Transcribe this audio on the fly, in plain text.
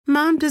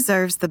Mom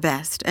deserves the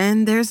best,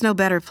 and there's no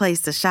better place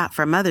to shop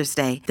for Mother's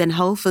Day than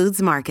Whole Foods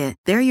Market.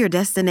 They're your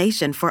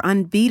destination for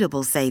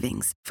unbeatable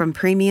savings, from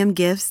premium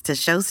gifts to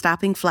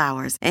show-stopping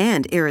flowers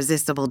and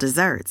irresistible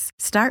desserts.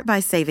 Start by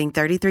saving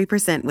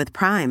 33% with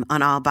Prime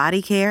on all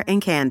body care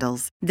and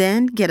candles.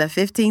 Then get a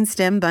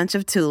 15-stem bunch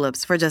of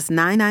tulips for just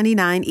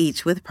 $9.99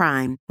 each with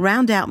Prime.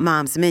 Round out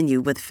Mom's menu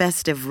with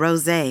festive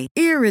rosé,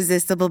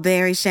 irresistible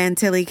berry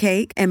chantilly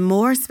cake, and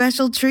more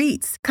special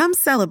treats. Come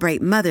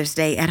celebrate Mother's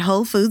Day at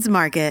Whole Foods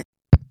Market.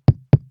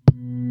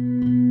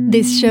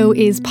 This show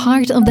is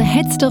part of the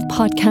Head Stuff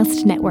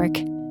Podcast Network.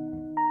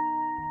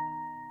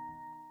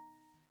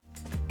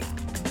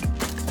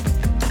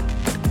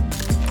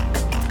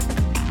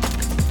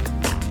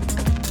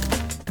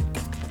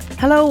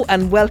 Hello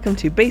and welcome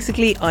to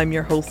Basically. I'm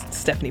your host,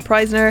 Stephanie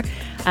Preisner,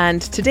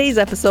 and today's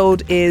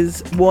episode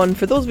is one,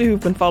 for those of you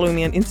who've been following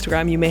me on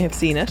Instagram, you may have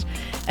seen it.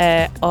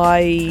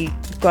 I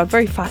got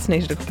very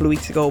fascinated a couple of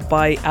weeks ago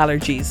by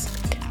allergies.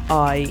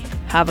 I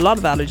have a lot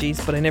of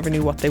allergies, but I never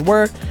knew what they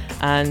were,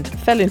 and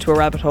fell into a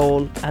rabbit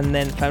hole and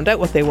then found out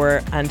what they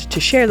were. And to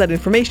share that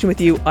information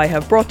with you, I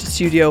have brought to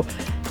studio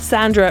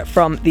Sandra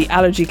from the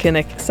Allergy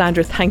Clinic.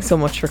 Sandra, thanks so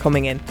much for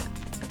coming in.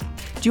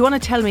 Do you want to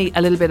tell me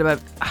a little bit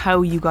about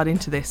how you got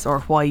into this,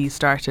 or why you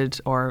started,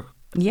 or...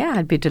 Yeah,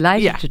 I'd be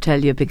delighted to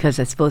tell you, because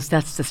I suppose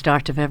that's the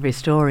start of every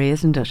story,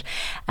 isn't it?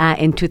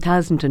 In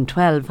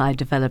 2012, I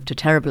developed a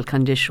terrible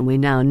condition we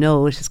now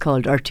know. It is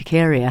called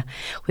urticaria,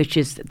 which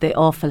is the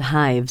awful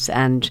hives,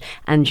 and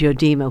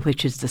angioedema,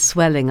 which is the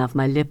swelling of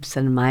my lips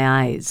and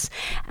my eyes.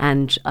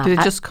 And did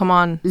it just come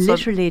on?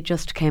 Literally, it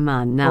just came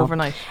on. Now,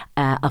 overnight.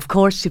 Of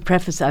course,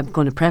 I'm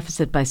going to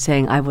preface it by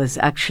saying I was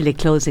actually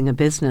closing a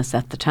business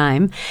at the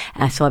time.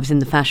 So I was in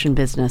the fashion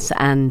business,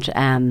 and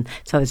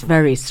so I was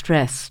very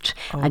stressed.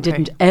 Okay. I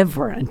didn't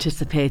ever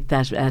anticipate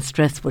that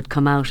stress would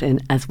come out in,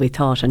 as we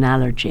thought, an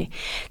allergy.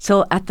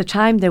 So at the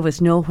time, there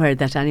was nowhere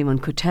that anyone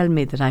could tell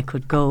me that I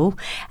could go.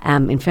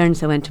 In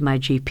fairness, I went to my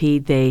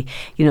GP. They,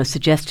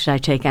 suggested I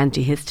take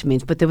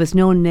antihistamines, but there was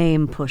no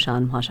name put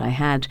on what I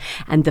had,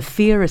 and the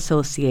fear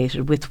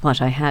associated with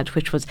what I had,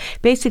 which was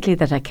basically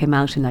that I came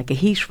out in like a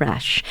heat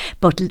rash,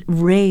 but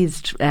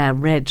raised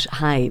red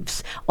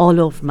hives all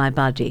over my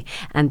body,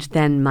 and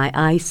then my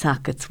eye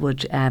sockets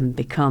would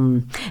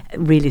become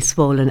really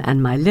swollen,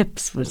 and my lips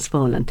were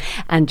swollen.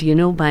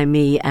 And by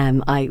me,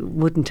 I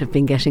wouldn't have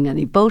been getting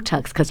any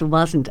Botox, because it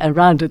wasn't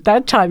around at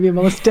that time. You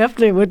most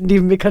definitely wouldn't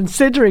even be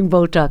considering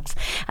Botox.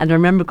 And I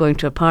remember going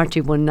to a party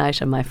one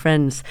night, and my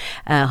friend's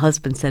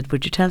husband said,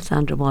 "Would you tell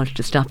Sandra Walsh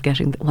to stop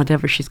getting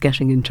whatever she's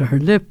getting into her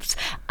lips?"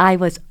 I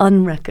was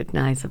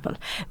unrecognisable,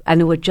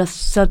 and it would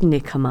just suddenly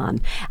come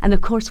on. And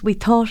of course, we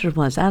thought it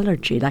was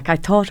allergy. Like, I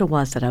thought it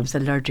was that I was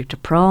allergic to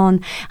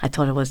prawn. I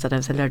thought it was that I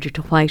was allergic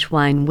to white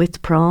wine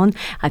with prawn.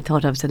 I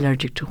thought I was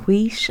allergic to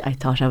wheat. I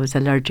thought I was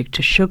allergic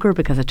to sugar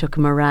because I took a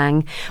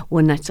meringue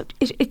one night. So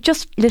it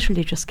just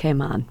literally just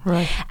came on.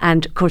 Right.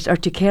 And of course,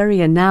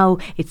 urticaria now,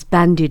 it's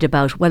bandied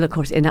about. Well, of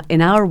course,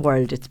 in our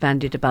world it's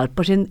bandied about,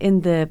 but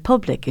in the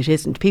public it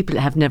isn't. People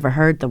have never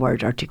heard the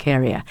word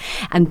urticaria.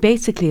 And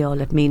basically all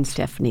it means,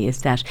 Stephanie,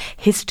 is that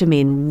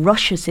histamine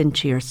rushes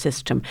into your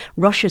system,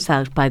 rushes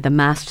out by the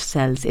mast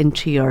cells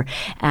into your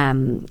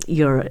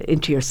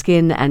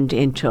skin and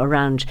into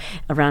around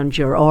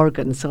your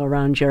organs, so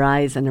around your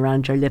eyes and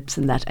around your lips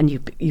and that, and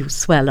you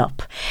swell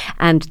up.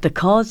 And the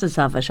causes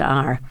of it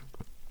are: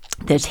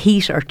 there's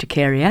heat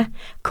urticaria,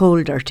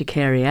 cold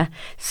urticaria,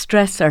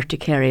 stress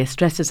urticaria.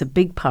 Stress is a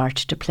big part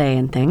to play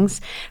in things.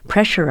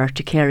 Pressure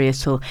urticaria,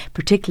 so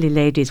particularly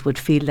ladies would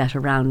feel that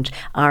around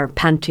our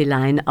panty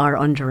line or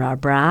under our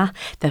bra,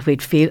 that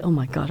we'd feel, oh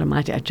my God,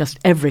 just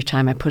every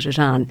time I put it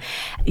on,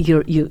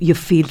 you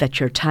feel that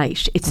you're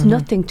tight. It's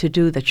nothing to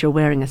do that you're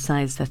wearing a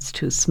size that's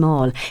too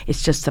small.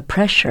 It's just the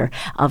pressure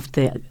of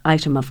the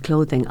item of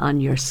clothing on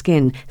your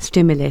skin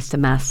stimulates the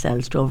mast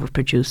cells to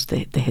overproduce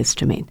the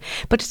histamine.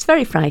 But it's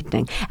very frightening.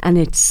 And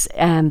it's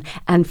and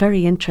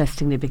very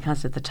interestingly,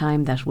 because at the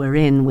time that we're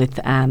in with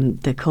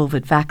the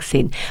COVID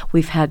vaccine,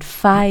 we've had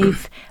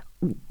 5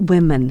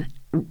 women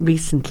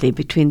recently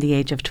between the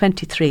age of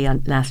 23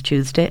 on last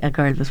Tuesday. A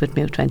girl was with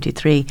me of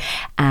 23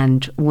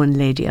 and one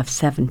lady of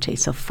 70.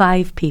 So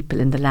 5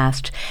 people in the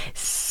last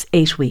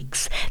 8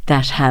 weeks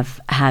that have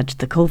had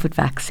the COVID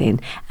vaccine,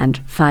 and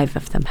 5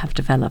 of them have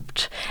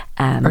developed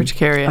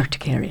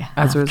urticaria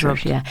as a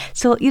result. Yeah.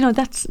 So,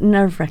 that's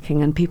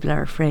nerve-wracking, and people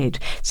are afraid.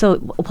 So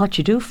what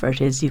you do for it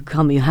is you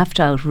have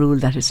to outrule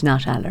that it's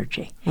not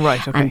allergy.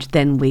 Right, okay. And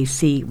then we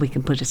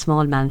can put a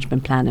small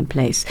management plan in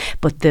place.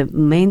 But the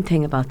main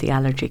thing about the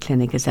allergy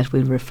clinic is that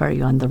we'll refer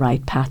you on the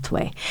right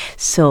pathway.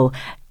 So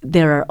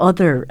there are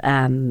other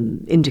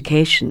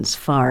indications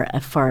for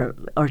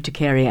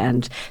urticaria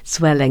and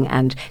swelling,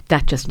 and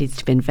that just needs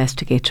to be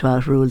investigated to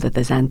outrule that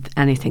there's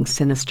anything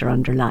sinister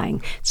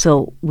underlying.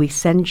 So we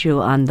send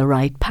you on the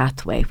right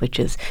pathway, which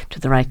is to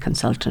the right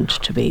consultant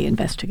to be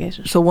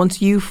investigated. So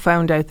once you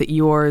found out that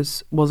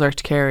yours was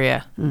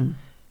urticaria,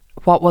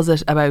 what was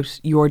it about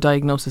your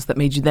diagnosis that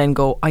made you then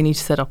go, I need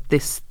to set up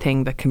this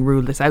thing that can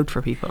rule this out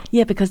for people?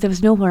 Yeah, because there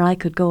was nowhere I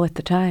could go at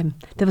the time.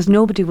 There was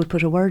nobody would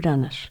put a word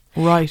on it.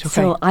 Right, okay.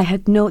 So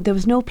there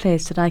was no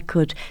place that I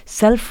could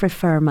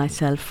self-refer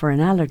myself for an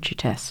allergy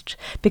test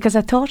because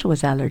I thought it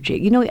was allergy.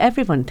 You know,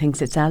 everyone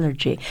thinks it's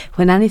allergy.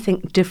 When anything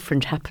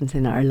different happens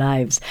in our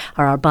lives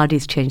or our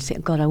bodies change, say,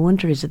 God, I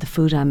wonder, is it the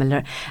food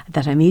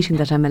that I'm eating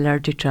that I'm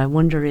allergic to? I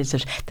wonder, is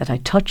it that I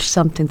touched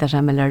something that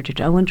I'm allergic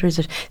to? I wonder, is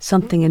it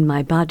something in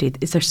my body?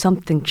 Is there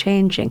something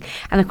changing?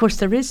 And of course,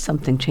 there is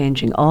something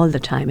changing all the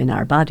time in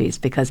our bodies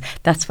because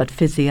that's what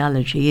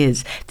physiology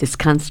is, this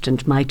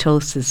constant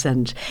mitosis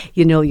and,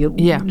 you know,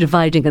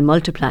 dividing and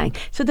multiplying.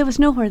 So there was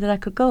nowhere that I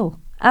could go,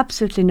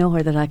 absolutely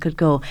nowhere that I could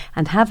go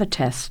and have a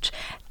test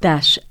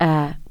that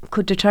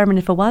could determine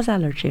if it was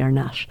allergy or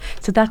not.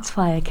 So that's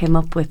why I came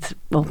up with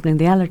opening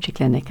the allergy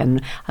clinic,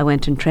 and I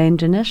went and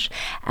trained in it.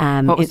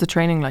 What was the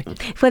training like?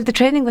 Well, the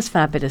training was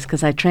fabulous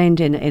because I trained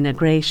in a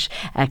great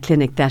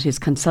clinic that is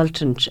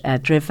consultant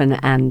driven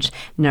and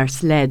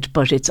nurse led,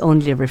 but it's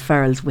only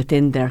referrals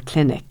within their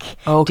clinic.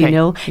 Okay. Do you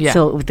know? Yeah.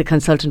 So the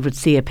consultant would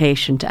see a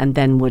patient and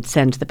then would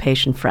send the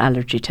patient for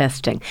allergy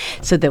testing.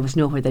 So there was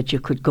nowhere that you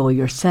could go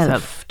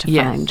yourself to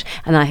find.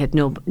 And I had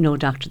no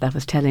doctor that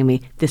was telling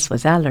me this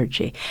was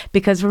allergy.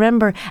 Because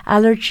remember,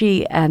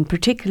 allergy, and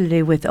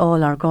particularly with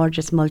all our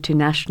gorgeous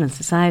multinational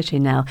society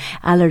now,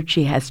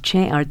 allergy has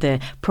changed, or the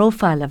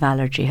profile of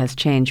allergy has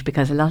changed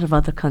because a lot of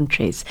other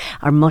countries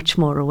are much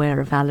more aware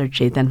of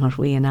allergy than what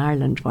we in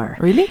Ireland were.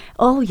 Really?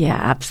 Oh yeah,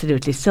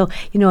 absolutely. So,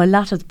 you know, a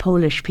lot of the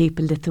Polish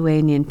people,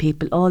 Lithuanian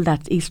people, all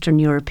that Eastern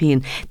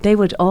European, they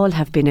would all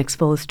have been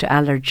exposed to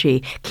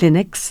allergy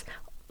clinics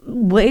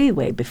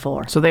way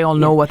before. So they all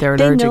know what they're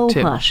allergic to.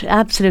 They know what,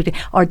 absolutely.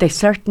 Or they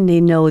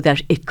certainly know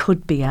that it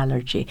could be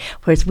allergy.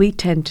 Whereas we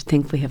tend to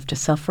think we have to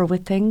suffer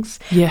with things,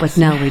 but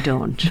now we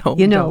don't. No,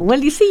 you know, don't. well,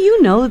 you see,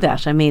 you know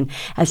that. I mean,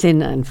 as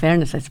in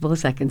fairness, I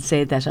suppose I can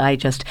say that I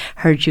just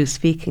heard you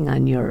speaking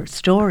on your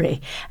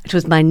story. It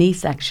was my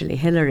niece, actually,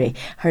 Hilary,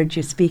 heard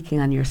you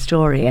speaking on your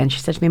story, and she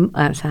said to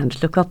me,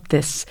 Sand, look up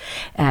this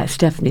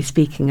Stephanie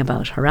speaking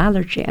about her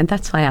allergy. And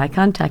that's why I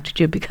contacted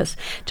you, because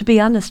to be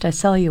honest, I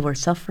saw you were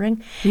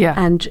suffering. Yeah.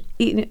 And,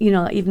 you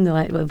know, even though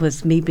it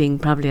was me being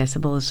probably, I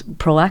suppose,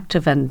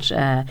 proactive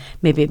and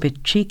maybe a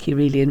bit cheeky,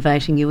 really,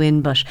 inviting you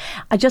in, but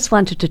I just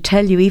wanted to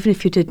tell you, even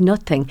if you did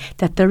nothing,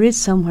 that there is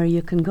somewhere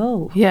you can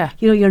go. Yeah.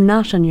 You know, you're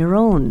not on your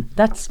own.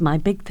 That's my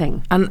big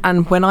thing.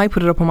 And when I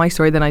put it up on my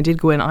story, then I did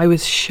go in, I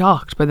was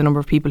shocked by the number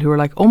of people who were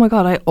like, oh my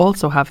God, I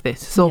also have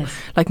this. So,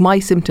 like, my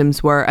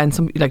symptoms were, and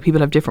some, like,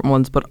 people have different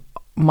ones, but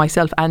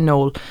myself and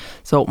Noel,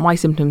 so my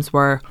symptoms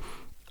were,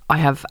 I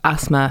have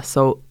asthma,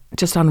 so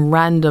just on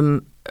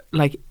random,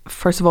 like,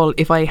 first of all,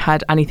 if I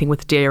had anything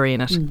with dairy in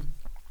it,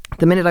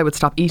 the minute I would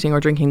stop eating or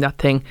drinking that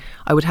thing,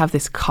 I would have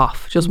this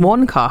cough, just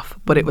one cough,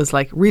 but it was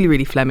like really,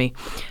 really phlegmy.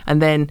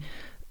 And then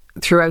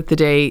throughout the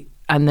day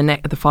and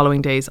the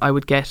following days, I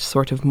would get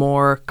sort of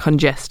more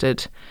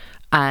congested,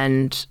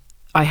 and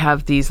I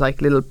have these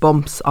like little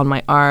bumps on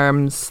my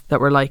arms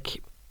that were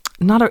like,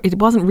 it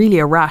wasn't really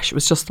a rash, it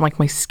was just like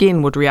my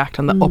skin would react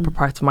on the upper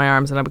parts of my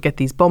arms, and I would get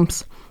these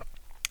bumps.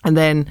 And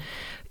then,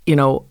 you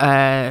know,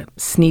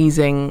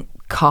 sneezing,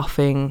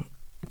 coughing,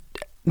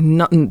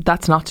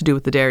 that's not to do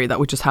with the dairy. That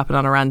would just happen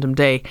on a random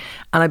day.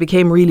 And I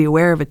became really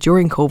aware of it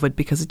during COVID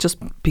because it just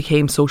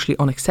became socially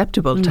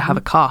unacceptable to have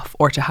a cough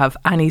or to have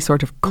any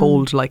sort of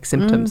cold-like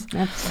symptoms.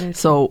 Absolutely.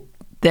 So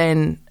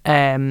then,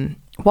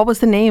 what was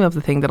the name of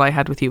the thing that I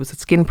had with you? Was it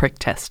skin prick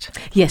test?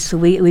 Yes, so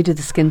we did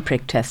the skin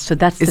prick test. So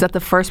that's that the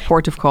first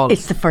port of call?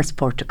 It's the first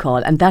port of call,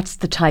 and that's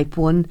the type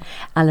 1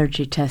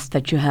 allergy test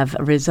that you have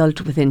a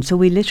result within. So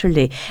we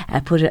literally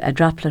put a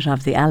droplet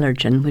of the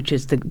allergen, which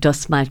is the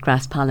dust mite,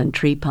 grass pollen,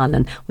 tree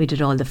pollen. We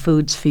did all the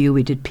foods for you.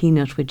 We did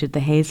peanut, we did the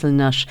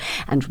hazelnut,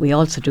 and we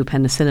also do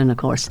penicillin, of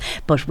course.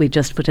 But we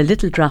just put a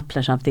little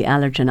droplet of the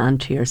allergen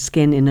onto your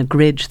skin in a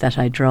grid that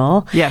I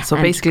draw. Yeah, so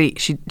basically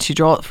she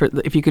draws,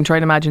 if you can try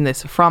and imagine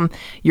this, from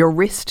your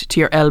wrist to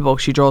your elbow,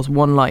 she draws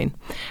one line,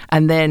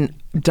 and then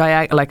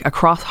like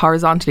across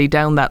horizontally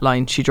down that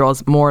line, she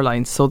draws more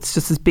lines. So it's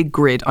just this big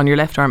grid on your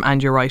left arm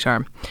and your right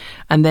arm,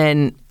 and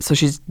then so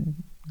she's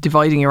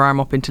dividing your arm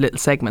up into little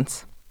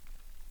segments.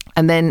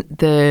 And then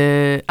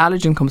the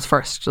allergen comes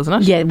first, doesn't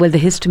it? Yeah, well, the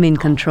histamine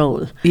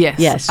control. Yes.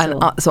 Yes.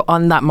 And so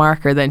on that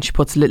marker, then she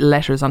puts little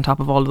letters on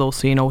top of all of those,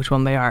 so you know which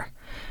one they are.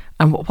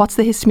 And what's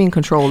the histamine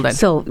control then?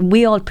 So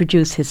we all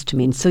produce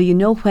histamine. So you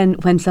know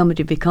when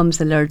somebody becomes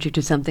allergic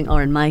to something,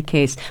 or in my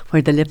case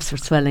where the lips are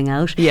swelling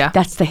out,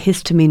 that's the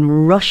histamine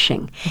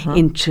rushing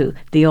into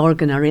the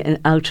organ or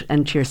out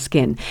into your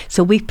skin.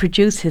 So we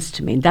produce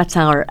histamine. That's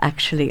our,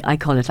 actually, I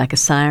call it like a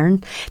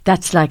siren.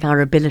 That's like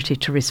our ability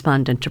to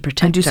respond and to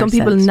protect ourselves. And do some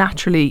ourselves. people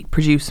naturally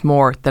produce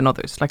more than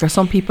others? Like, are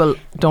some people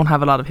don't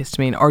have a lot of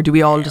histamine, or do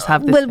we all just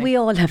have this thing? We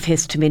all have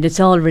histamine. It's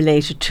all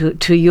related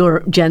to your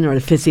general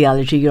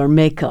physiology, your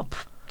makeup.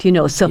 Do you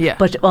know? So, Yeah.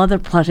 but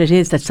what it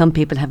is that some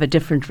people have a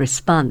different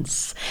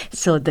response.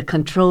 So the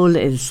control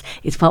is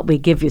what we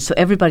give you. So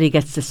everybody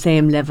gets the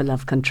same level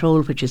of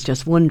control, which is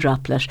just one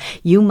droplet.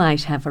 You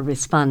might have a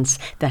response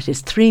that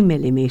is 3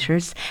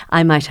 millimetres.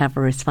 I might have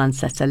a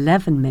response that's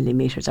 11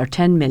 millimetres or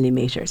 10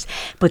 millimetres.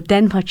 But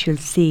then what you'll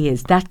see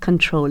is that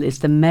control is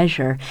the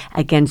measure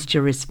against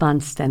your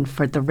response then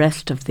for the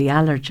rest of the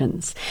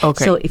allergens.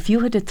 Okay. So if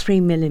you had a 3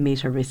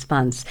 millimetre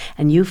response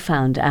and you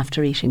found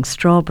after eating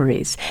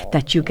strawberries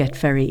that you get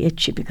very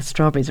itchy, because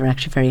strawberries are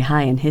actually very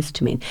high in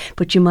histamine,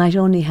 but you might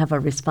only have a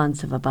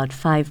response of about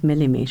 5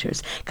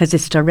 millimetres because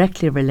it's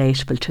directly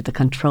relatable to the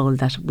control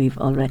that we've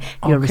already,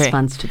 your Okay.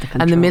 response to the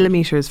control. And the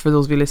millimetres, for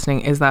those of you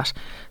listening, is that,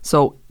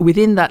 so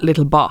within that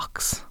little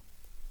box,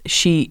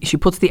 she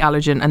puts the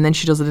allergen and then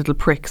she does a little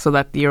prick so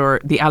that the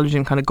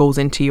allergen kind of goes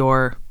into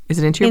your, is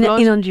it into your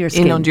blood? In under your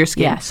skin. In under your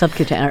skin. Yeah,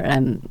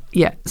 subcutaneous.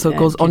 Yeah, so it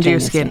goes under your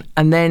skin, cutaneously.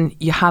 and then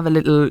you have a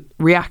little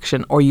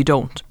reaction, or you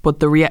don't. But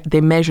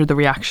they measure the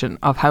reaction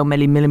of how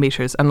many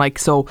millimeters, and like,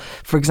 so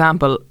for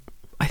example,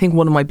 I think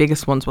one of my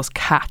biggest ones was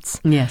cats.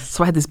 Yes.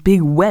 So I had this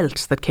big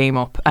welt that came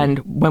up, and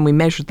when we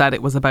measured that,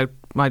 it was about,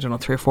 I don't know,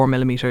 3 or 4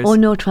 millimeters. Oh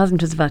no, it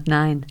wasn't. It was about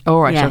 9. Oh,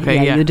 right, yeah, okay,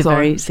 yeah. You had a So-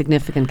 very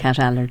significant cat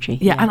allergy.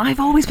 Yeah, and I've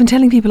always been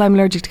telling people I'm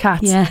allergic to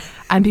cats. Yeah.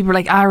 And people are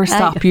like, Ara,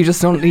 stop, you're just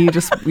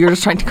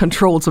trying to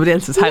control somebody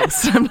else's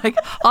house. I'm like,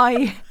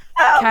 I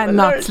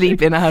cannot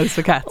sleep in a house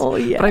with cats. Oh,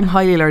 yeah. But I'm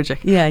highly allergic.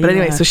 Yeah, But you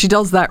anyway, are. so she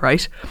does that,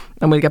 right?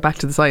 And we'll get back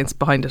to the science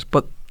behind it.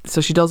 But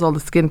so she does all the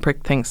skin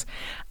prick things,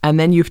 and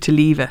then you have to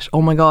leave it.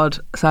 Oh my God,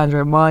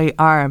 Sandra, my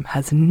arm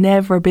has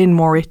never been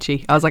more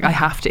itchy. I was like, I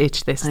have to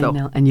itch this though. I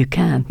know, and you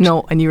can't.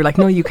 No, and you were like,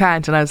 no, you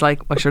can't. And I was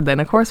like, well, sure, then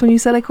of course when you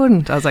said I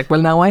couldn't, I was like,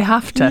 well, now I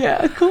have to.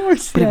 Yeah, of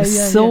course. But it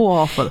was so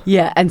awful.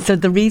 Yeah, and so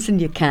the reason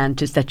you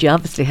can't is that you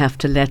obviously have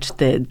to let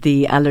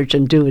the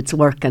allergen do its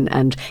work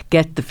and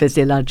get the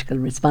physiological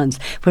response.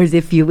 Whereas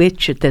if you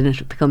itch it, then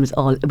it becomes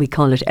we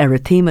call it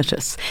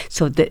erythematous.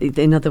 So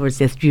in other words,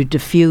 if you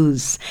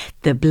diffuse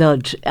the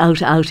blood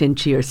out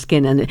into your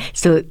skin, and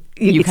so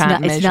You it's can't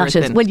not, it's measure not it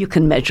as then. well. You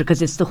can measure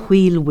because it's the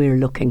wheel we're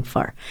looking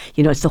for.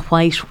 You know, it's the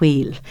white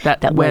wheel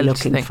That that we're welt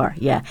looking thing. for.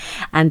 Yeah,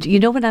 and you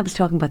know when I was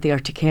talking about the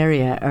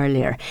urticaria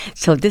earlier,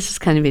 so this has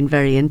kind of been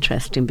very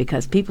interesting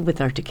because people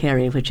with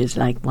urticaria, which is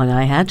like what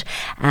I had,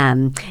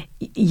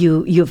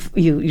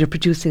 you're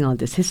producing all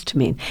this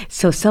histamine.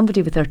 So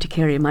somebody with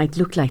urticaria might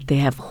look like they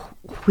have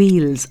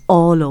wheels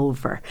all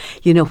over,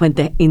 you know, when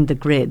they're in the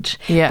grid.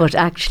 Yeah. But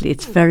actually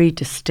it's very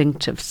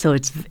distinctive. So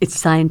it's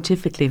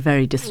scientifically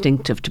very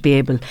distinctive to be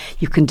able,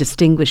 you can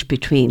distinguish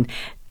between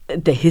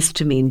the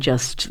histamine,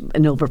 just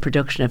an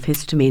overproduction of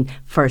histamine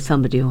for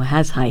somebody who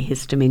has high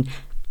histamine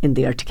in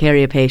the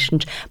urticaria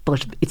patient,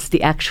 but it's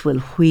the actual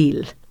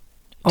wheel.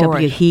 Oh,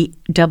 right.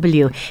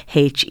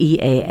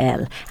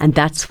 WHEAL, and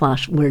that's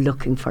what we're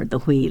looking for, the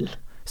wheel.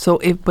 So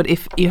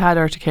if you had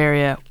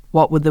urticaria,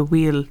 what would the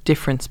wheel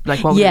difference,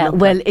 like what would it look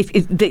well,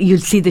 like? you'll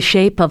see the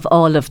shape of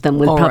all of them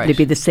will Oh, probably right.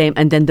 be the same,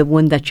 and then the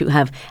one that you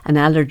have an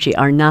allergy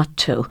or not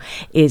to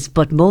is,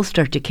 but most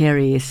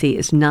urticaria you see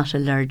is not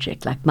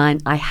allergic. Like mine,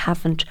 I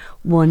haven't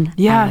one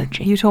Yeah,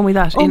 allergy. you told me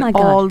that Oh in my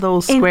God. all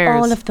those squares.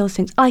 In all of those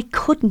things. I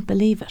couldn't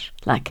believe it.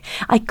 Like,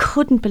 I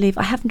couldn't believe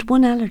I haven't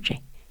one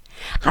allergy.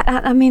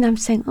 I mean, I'm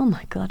saying, oh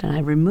my God, and I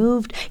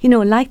removed, you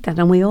know, like that,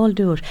 and we all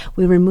do it.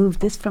 We remove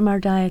this from our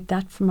diet,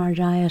 that from our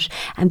diet,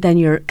 and then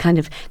you're kind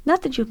of,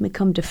 not that you've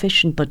become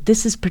deficient, but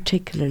this is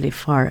particularly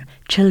for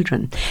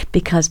children,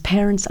 because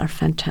parents are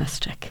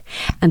fantastic.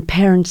 And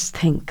parents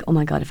think, oh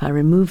my God, if I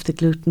remove the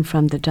gluten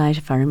from the diet,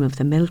 if I remove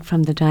the milk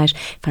from the diet,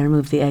 if I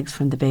remove the eggs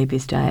from the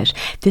baby's diet,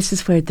 this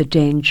is where the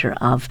danger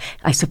of,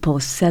 I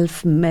suppose,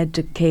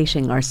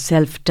 self-medicating or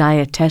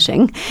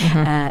self-dieteting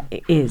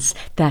is,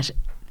 that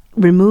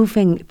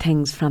removing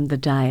things from the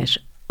diet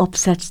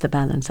upsets the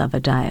balance of a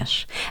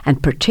diet,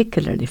 and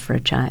particularly for a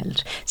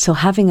child. So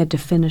having a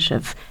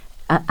definitive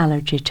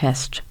allergy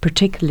test,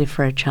 particularly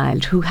for a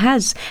child who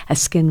has a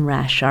skin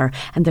rash, and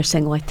they're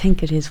saying, oh, I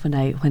think it is when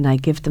I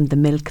give them the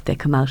milk, they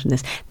come out in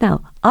this.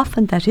 Now,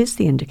 often that is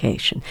the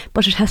indication,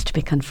 but it has to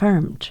be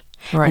confirmed.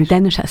 Right. And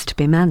then it has to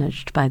be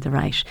managed by the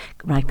right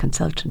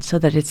consultant, so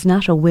that it's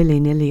not a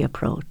willy-nilly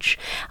approach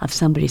of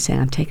somebody saying,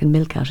 I'm taking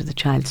milk out of the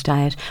child's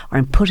diet, or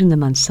I'm putting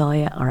them on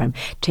soya, or I'm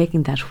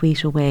taking that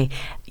wheat away.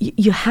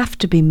 You have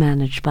to be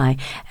managed by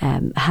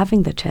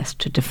having the test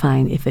to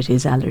define if it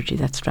is allergy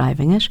that's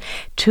driving it.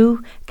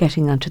 2,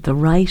 getting onto the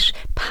right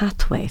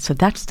pathway. So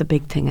that's the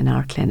big thing in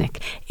our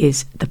clinic,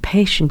 is the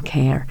patient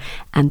care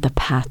and the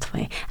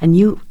pathway. And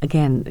you,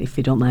 again, if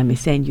you don't mind me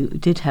saying, you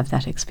did have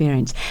that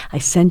experience. I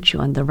sent you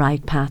on the right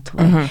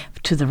pathway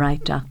to the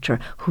right doctor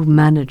who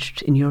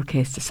managed, in your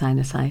case, the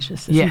sinusitis,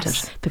 isn't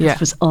Yes. it? Because Yeah. it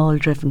was all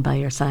driven by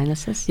your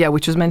sinuses. Yeah,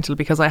 which was mental,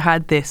 because I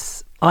had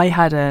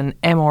an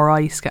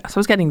MRI scan. So I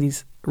was getting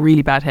these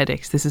really bad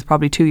headaches. This is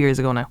probably 2 years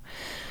ago now.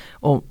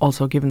 Oh,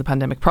 also given the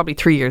pandemic, probably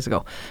 3 years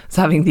ago. I was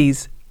having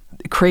these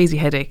crazy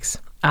headaches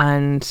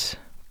and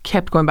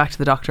kept going back to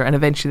the doctor, and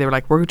eventually they were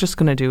like, we're just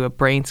going to do a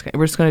brain scan.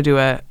 We're just going to do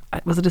a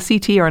was it a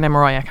CT or an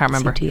MRI? I can't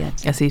remember. CT,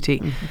 yes. A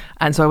CT.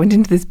 And so I went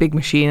into this big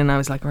machine and I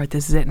was like, all right,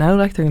 this is it now.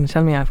 Like, they're going to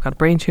tell me I've got a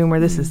brain tumour.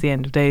 This is the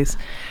end of days.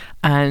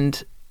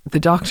 And the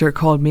doctor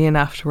called me in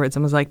afterwards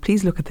and was like,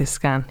 please look at this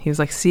scan. He was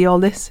like, see all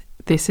this?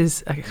 This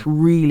is a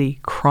really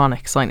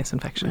chronic sinus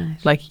infection.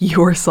 Right. Like,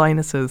 your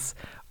sinuses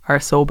are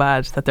so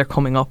bad that they're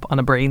coming up on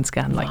a brain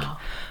scan. Like,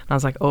 and I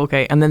was like,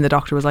 okay. And then the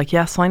doctor was like,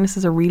 yeah,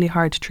 sinuses are really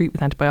hard to treat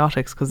with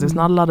antibiotics because there's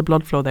not a lot of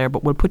blood flow there,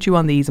 but we'll put you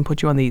on these and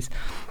put you on these.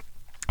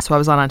 So I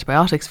was on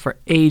antibiotics for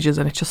ages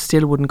and it just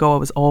still wouldn't go. I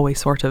was always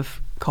sort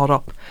of caught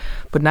up.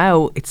 But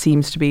now it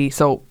seems to be,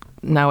 so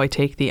now I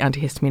take the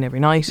antihistamine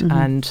every night.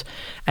 And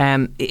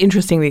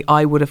interestingly,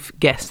 I would have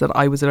guessed that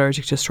I was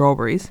allergic to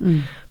strawberries.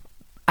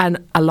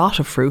 And a lot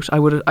of fruit.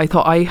 I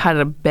thought I had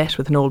a bet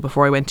with Noel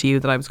before I went to you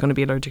that I was going to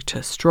be allergic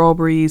to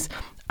strawberries,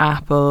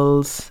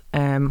 apples,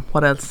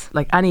 what else?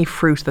 Like any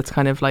fruit that's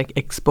kind of like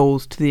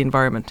exposed to the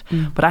environment.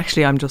 But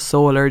actually, I'm just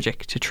so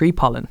allergic to tree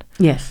pollen.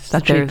 Yes,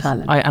 that tree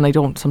pollen. And I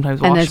don't sometimes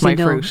wash my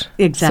fruit.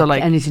 Exactly. So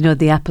like, and as you know,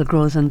 the apple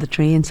grows on the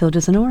tree and so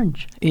does an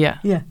orange. Yeah.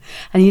 Yeah.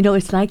 And you know,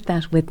 it's like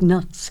that with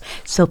nuts.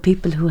 So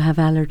people who have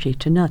allergy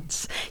to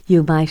nuts,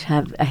 you might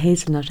have a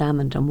hazelnut,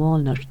 almond and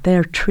walnut.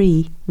 They're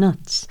tree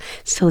nuts.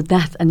 So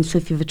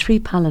if you have a tree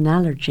pollen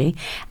allergy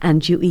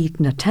and you eat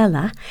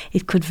Nutella,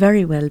 it could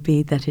very well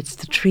be that it's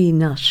the tree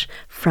nut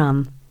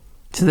from...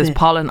 So there's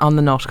pollen on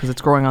the nut because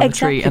it's growing on the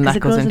tree and that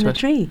goes into it.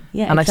 Tree.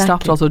 Yeah, and I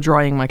stopped also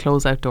drying my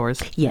clothes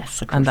outdoors.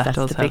 Yes, of course, and that that's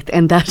does the help. big thing.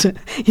 And that,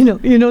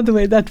 you know the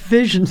way that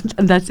vision,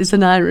 and that is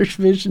an Irish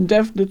vision,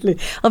 definitely,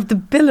 of the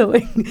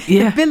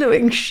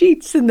billowing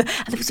sheets. And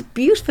it was a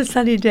beautiful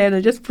sunny day and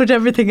I just put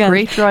everything out.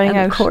 Great drying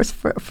out. Of course,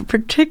 for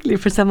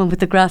particularly for someone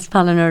with a grass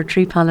pollen or a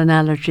tree pollen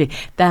allergy,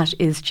 that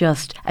is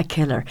just a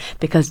killer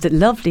because the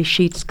lovely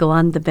sheets go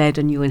on the bed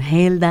and you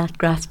inhale that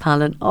grass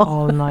pollen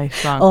all night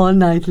long. All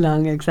night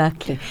long,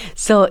 exactly.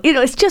 So,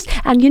 it's just,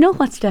 and you know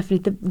what's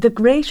definitely the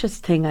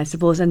greatest thing, I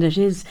suppose, and it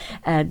is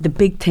the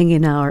big thing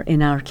in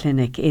our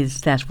clinic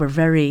is that we're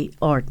very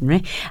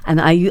ordinary. And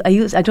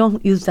I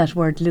don't use that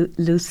word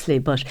loosely,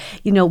 but,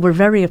 we're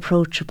very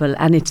approachable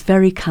and it's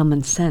very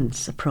common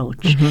sense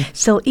approach.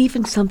 So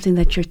even something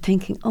that you're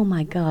thinking, oh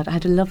my God, I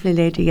had a lovely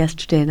lady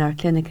yesterday in our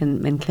clinic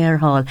in Clare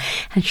Hall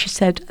and she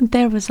said, and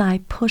there was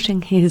I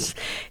putting his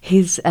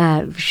sheets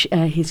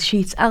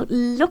out,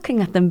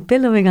 looking at them,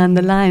 billowing on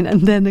the line.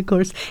 And then, of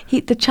course,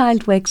 the child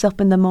wakes up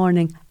in the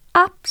morning,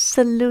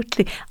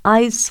 absolutely,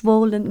 eyes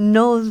swollen,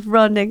 nose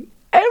running,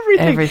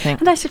 everything.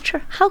 And I said,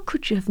 sure, how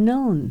could you have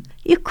known?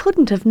 You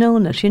couldn't have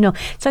known it, So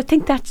I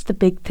think that's the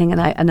big thing,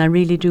 and I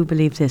really do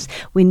believe this.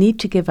 We need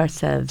to give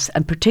ourselves,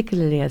 and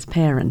particularly as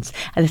parents,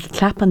 a little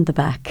clap on the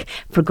back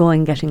for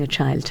getting a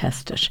child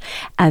tested.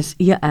 As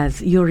you're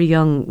a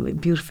young,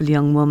 beautiful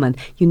young woman,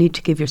 you need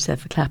to give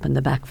yourself a clap on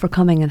the back for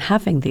coming and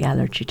having the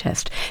allergy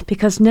test,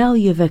 because now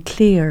you have a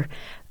clear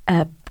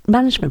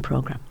management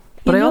programme.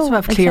 But I also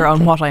have clear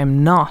on what I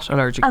am not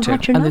allergic to,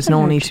 and there's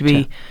no need to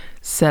be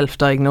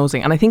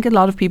self-diagnosing. And I think a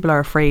lot of people are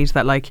afraid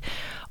that, like,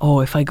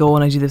 oh, if I go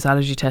and I do this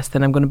allergy test,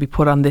 then I'm going to be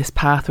put on this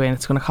pathway and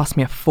it's going to cost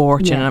me a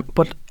fortune. Yeah.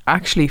 But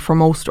actually, for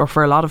most, or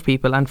for a lot of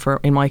people, and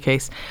in my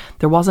case,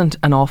 there wasn't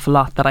an awful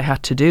lot that I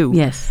had to do.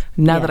 Yes.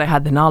 Now that I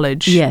had the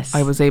knowledge, yes,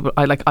 I was able.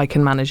 I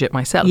can manage it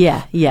myself.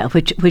 Yeah,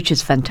 which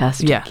is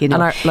fantastic. Yeah,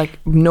 and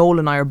Noel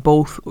and I are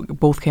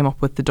both came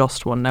up with the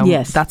dust one. Now,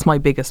 yes, that's my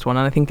biggest one,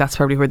 and I think that's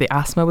probably where the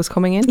asthma was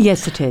coming in.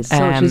 Yes, it is.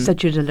 So it is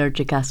that you had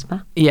allergic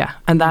asthma. Yeah,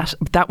 and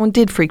that one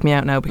did freak me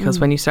out now because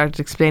when you started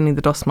explaining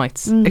the dust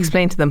mites,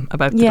 explain to them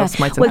about the dust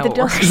mites and how it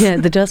works. Yeah,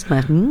 the dust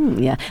mite.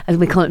 And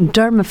we call it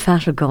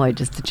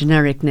dermaphagoid is the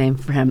generic name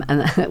for him,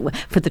 and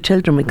for the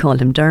children we call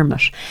him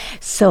Dermot.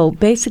 So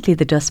basically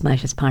the dust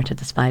mite is part of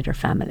the spider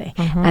family,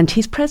 and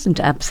he's present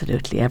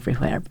absolutely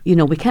everywhere.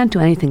 We can't do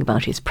anything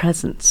about his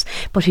presence,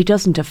 but he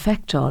doesn't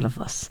affect all of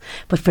us.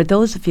 But for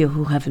those of you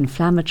who have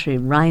inflammatory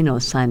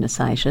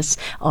rhinosinusitis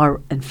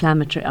or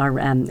inflammatory or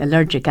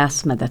allergic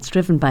asthma that's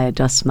driven by a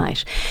dust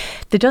mite,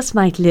 the dust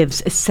mite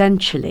lives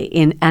essentially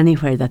in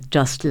anywhere that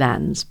dust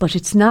lands, but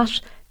it's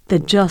not the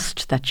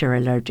dust that you're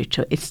allergic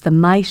to. It's the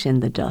mite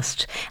in the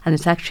dust, and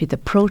it's actually the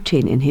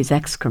protein in his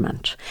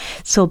excrement.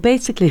 So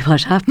basically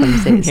what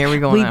happens is Here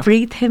we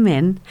breathe him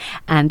in,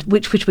 and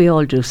which we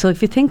all do. So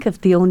if you think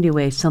of the only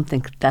way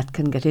something that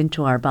can get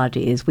into our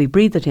body is we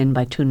breathe it in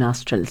by 2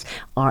 nostrils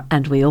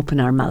and we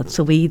open our mouth.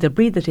 So we either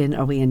breathe it in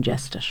or we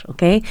ingest it,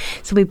 okay?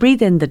 So we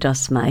breathe in the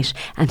dust mite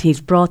and he's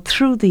brought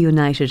through the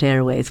united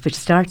airways, which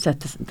starts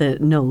at the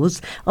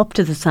nose, up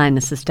to the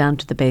sinuses, down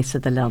to the base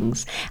of the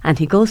lungs. And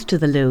he goes to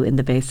the loo in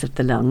the base of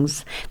the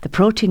lungs. The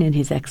protein in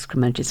his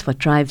excrement is what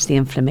drives the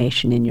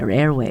inflammation in your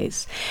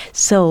airways.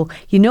 So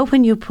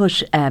when you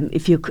put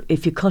if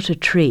you cut a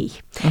tree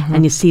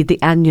and you see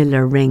the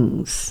annular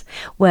rings,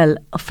 well,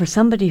 for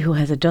somebody who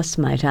has a dust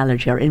mite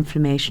allergy or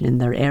inflammation in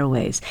their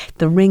airways,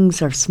 the rings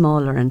are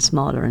smaller and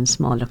smaller and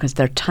smaller because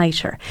they're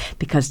tighter,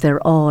 because they're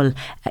all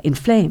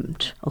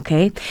inflamed,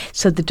 okay?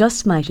 So the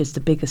dust mite is the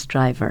biggest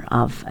driver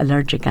of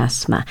allergic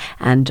asthma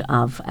and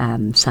of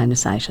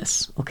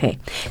sinusitis, okay?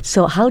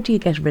 So how do you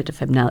get rid of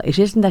him? Now, now, it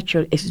isn't that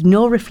it's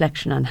no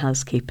reflection on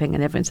housekeeping,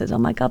 and everyone says, oh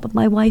my God, but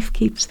my wife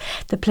keeps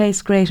the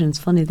place great. And it's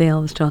funny, they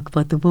always talk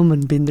about the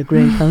woman being the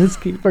great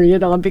housekeeper, you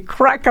know, and be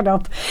cracking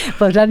up.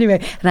 But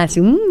anyway, and I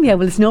say, yeah,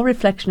 well, it's no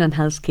reflection on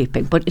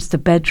housekeeping, but it's the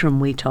bedroom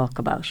we talk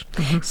about.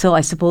 So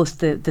I suppose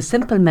the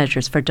simple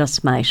measures for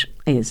dust mite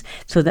is,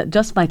 so that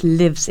dust mite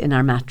lives in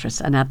our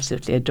mattress and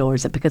absolutely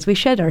adores it, because we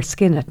shed our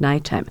skin at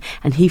night time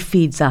and he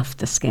feeds off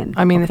the skin.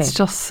 I mean, it's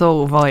just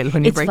so vile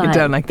when you break it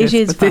down like this.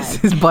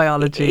 This is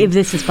biology.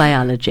 This is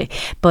biology.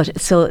 But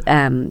so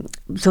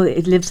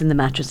it lives in the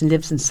mattress and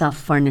lives in soft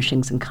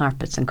furnishings and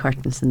carpets and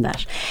curtains and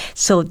that.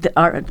 So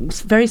our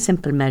very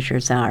simple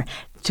measures are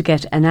to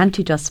get an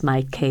anti-dust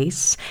mite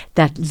case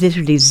that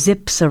literally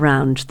zips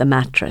around the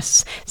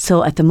mattress.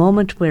 So at the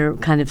moment we're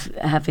kind of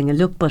having a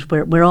look, but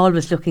we're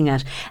always looking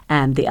at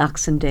the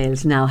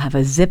Oxendales now have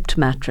a zipped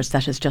mattress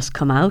that has just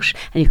come out,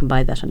 and you can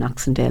buy that on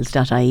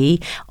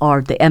oxendales.ie,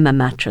 or the Emma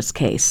mattress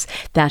case.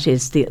 That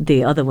is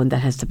the other one that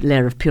has the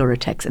layer of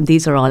Puratex, and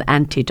these are all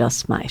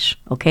anti-dust mite.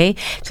 Okay,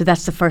 so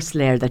that's the first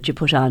layer that you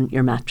put on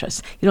your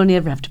mattress. You don't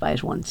ever have to buy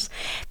it once.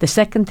 The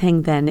second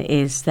thing then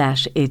is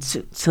that it's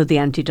so the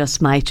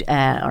anti-dust mite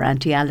or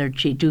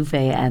anti-allergy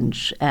duvet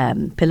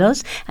and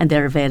pillows, and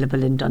they're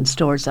available in Dunnes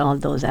Stores, all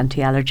those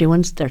anti-allergy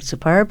ones. They're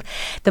superb.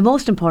 The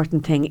most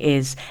important thing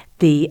is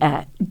the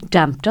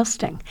damp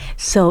dusting.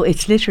 So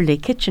it's literally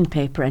kitchen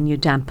paper, and you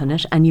dampen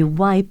it and you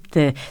wipe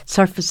the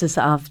surfaces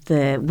of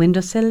the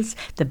windowsills,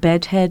 the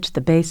bed head,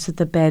 the base of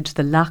the bed,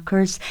 the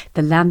lockers,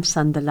 the lamps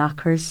on the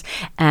lockers,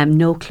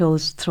 no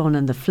clothes thrown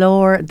on the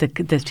floor. The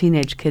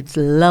teenage kids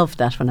love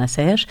that when I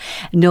say it.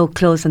 No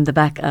clothes on the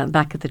back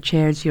of the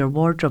chairs, your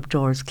wardrobe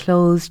doors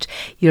closed,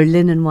 your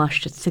linen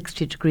washed at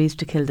 60 degrees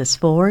to kill the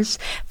spores.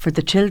 For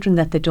the children,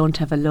 that they don't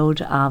have a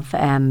load of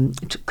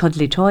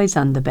cuddly toys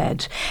on the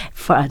bed.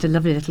 I had a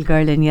lovely little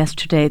girl in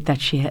yesterday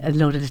that she had a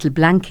load of little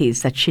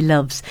blankies that she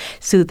loves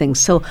soothing.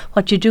 So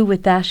what you do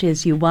with that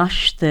is you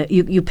wash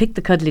you pick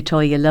the cuddly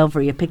toy you love,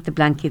 or you pick the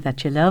blankie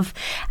that you love,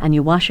 and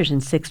you wash it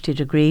in 60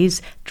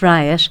 degrees,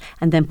 dry it,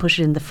 and then put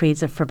it in the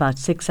freezer for about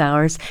 6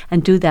 hours,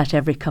 and do that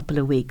every couple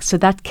of weeks. So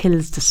that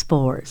kills the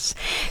spores.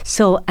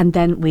 So, and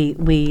then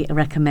we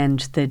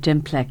recommend the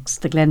Dimplex,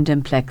 the Glen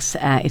Dimplex.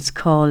 It's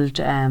called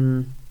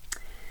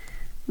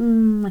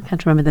I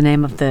can't remember the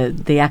name of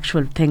the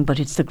actual thing, but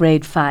it's the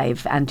grade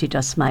 5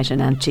 anti-dust mite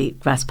and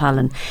anti-grass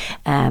pollen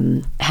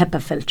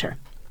HEPA filter.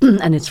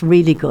 And it's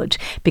really good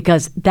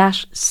because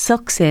that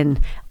sucks in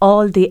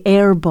all the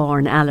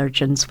airborne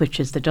allergens, which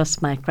is the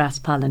dust mite, grass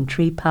pollen,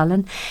 tree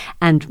pollen,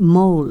 and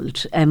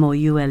mould,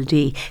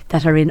 MOULD,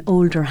 that are in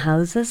older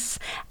houses.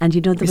 And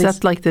you know, is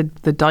that like the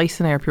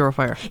Dyson air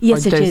purifier?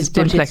 Yes, it is.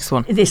 The Dimplex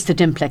one. It's the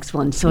Dimplex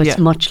one, so it's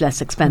much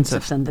less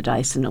expensive than the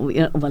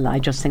Dyson. Well, I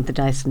just think the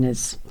Dyson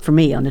is, for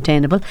me,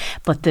 unattainable,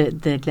 but the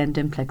Glen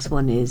Dimplex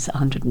one is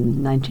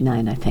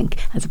 199, I think,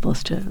 as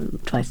opposed to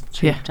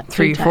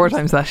three, 4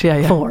 times that.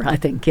 Yeah, 4, I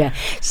think. Yeah,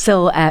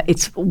 so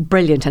it's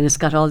brilliant, and it's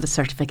got all the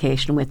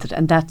certification with it,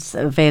 and that's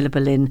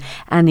available in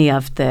any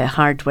of the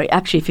hardware.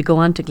 Actually, if you go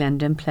on to Glen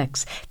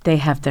Dimplex, they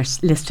have their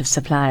list of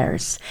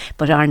suppliers,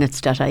 but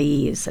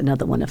arnott's.ie is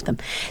another one of them.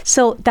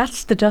 So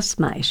that's the dust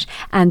mite,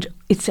 and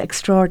it's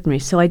extraordinary.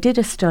 So I did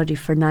a study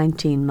for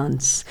 19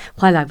 months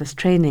while I was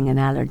training in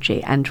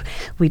allergy, and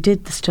we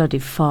did the study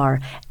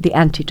for the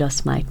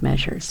anti-dust mite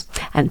measures,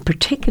 and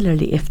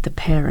particularly if the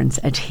parents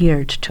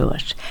adhered to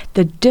it,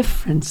 the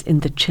difference in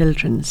the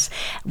children's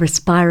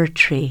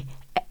respiratory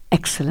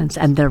excellence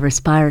and their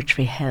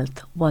respiratory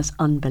health was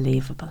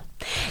unbelievable.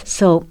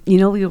 So, you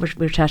know, we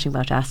were chatting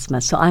about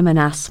asthma. So I'm an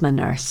asthma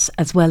nurse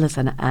as well as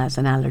an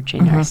allergy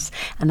nurse,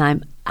 and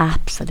I'm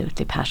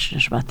absolutely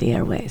passionate about the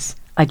airways.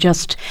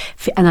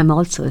 And I'm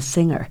also a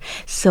singer.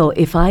 So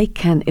if we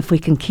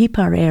can keep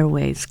our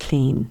airways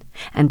clean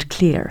and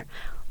clear,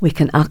 we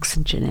can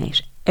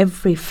oxygenate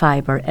every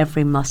fibre,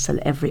 every muscle,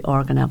 every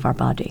organ of our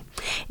body.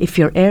 If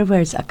your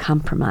airways are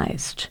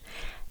compromised,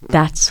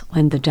 that's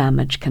when the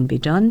damage can be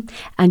done.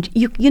 And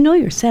you know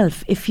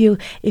yourself, if you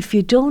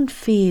don't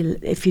feel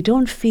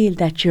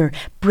that you're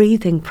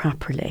breathing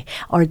properly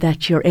or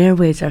that your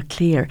airways are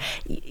clear,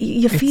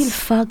 you feel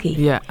foggy.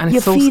 Yeah, and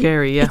it's so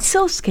scary. Yeah, it's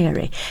so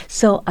scary.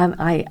 So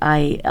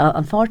I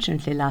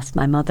unfortunately lost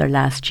my mother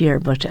last year,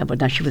 but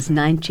now she was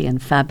 90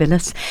 and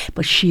fabulous.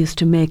 But she used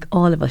to make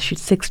all of us. She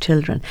had 6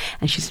 children,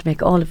 and she used to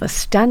make all of us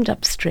stand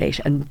up straight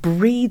and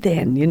breathe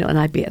in. You know, and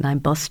I'm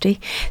busty,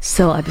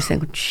 so I'd be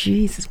saying, oh,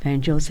 Jesus, Mary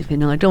and Joseph, you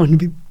know, I don't want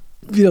to be,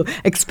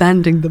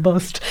 expanding the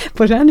bust.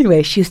 But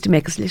anyway, she used to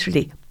make us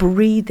literally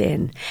breathe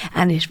in,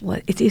 and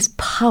it is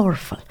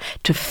powerful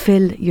to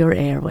fill your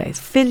airways,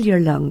 fill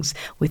your lungs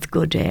with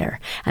good air.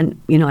 And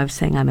you know, I was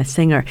saying I'm a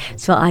singer,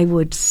 so I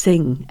would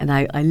sing, and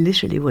I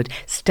literally would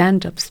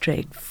stand up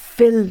straight,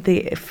 fill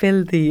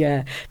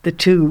the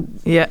 2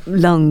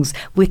 lungs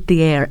with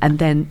the air, and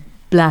then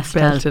blast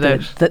out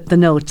the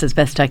notes as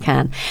best I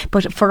can.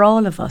 But for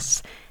all of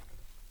us,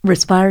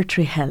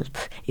 respiratory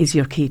health is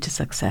your key to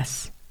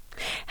success.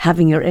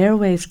 having your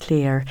airways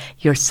clear,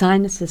 your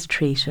sinuses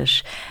treated,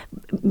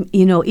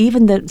 you know,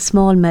 even the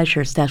small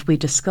measures that we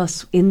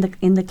discuss in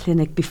the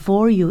clinic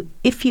before you,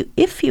 if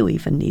you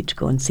even need to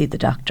go and see the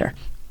doctor.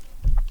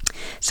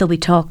 So we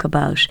talk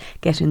about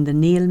getting the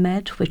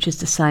NeilMed, which is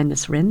the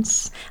sinus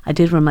rinse. I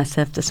did one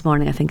myself this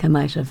morning. I think I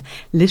might have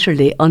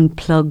literally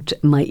unplugged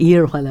my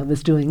ear while I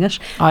was doing it.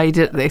 I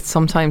did.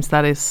 Sometimes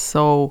that is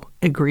so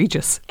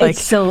egregious.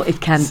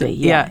 It can be.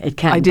 Yeah, it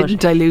can. I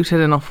didn't dilute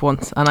it enough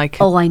once, and I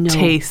could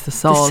taste the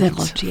salt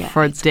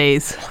for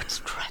days. Oh, it's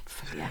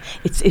dreadful. Yeah,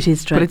 it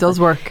is dreadful. But it does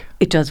work.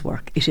 It does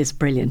work. It is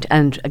brilliant.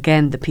 And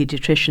again, the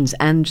paediatricians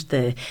and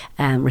the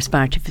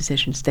respiratory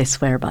physicians, they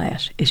swear by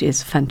it. It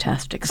is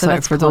fantastic. So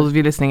that's for those of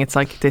you listening, it's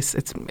like this.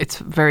 It's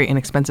very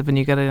inexpensive when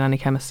you get it in any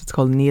chemist. It's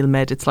called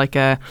NeilMed. It's like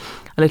a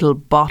little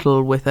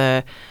bottle with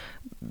a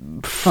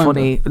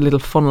funny little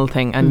funnel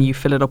thing, and you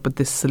fill it up with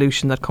this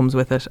solution that comes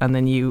with it, and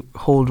then you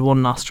hold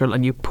one nostril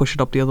and you push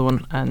it up the other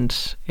one,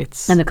 and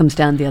it comes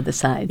down the other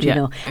side. You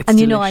know, and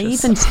you know, I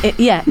even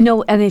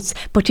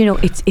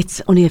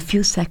it's only a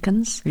few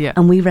seconds,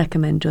 and we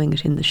recommend doing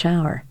it in the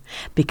shower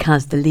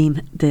because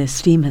the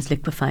steam has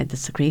liquefied the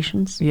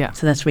secretions.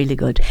 So that's really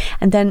good.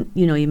 And then,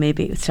 you know, you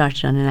maybe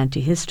started on an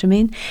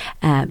antihistamine.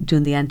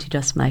 Doing the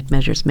anti-dust mite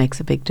measures makes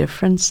a big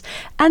difference.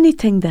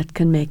 Anything that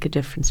can make a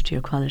difference to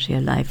your quality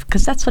of life,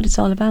 because that's what it's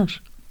all about.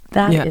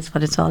 That is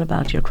what it's all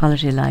about, your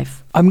quality of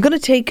life. I'm going to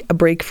take a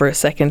break for a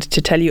second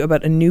to tell you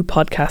about a new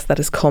podcast that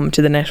has come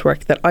to the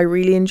network that I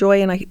really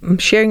enjoy, and I'm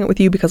sharing it with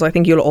you because I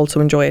think you'll also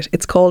enjoy it.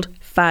 It's called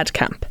Fad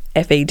Camp,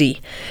 FAD,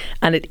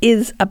 and it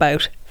is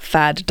about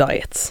fad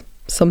diets.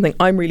 Something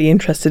I'm really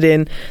interested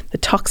in, the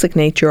toxic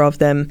nature of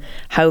them,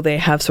 how they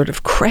have sort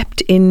of crept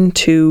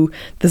into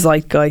the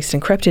zeitgeist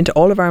and crept into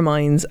all of our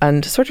minds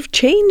and sort of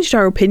changed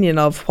our opinion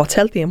of what's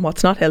healthy and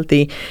what's not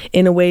healthy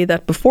in a way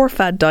that before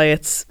fad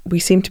diets, we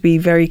seem to be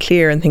very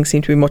clear and things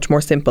seem to be much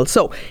more simple.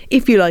 So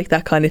if you like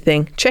that kind of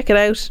thing, check it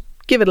out,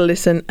 give it a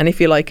listen, and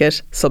if you like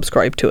it,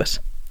 subscribe to it.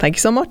 Thank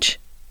you so much.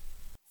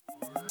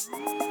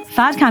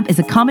 Fad Camp is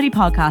a comedy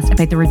podcast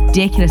about the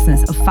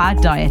ridiculousness of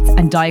fad diets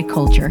and diet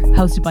culture,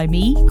 hosted by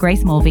me,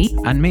 Grace Mulvey.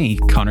 And me,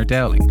 Connor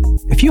Dowling.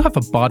 If you have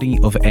a body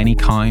of any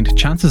kind,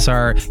 chances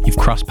are you've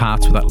crossed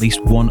paths with at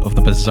least one of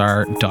the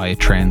bizarre diet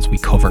trends we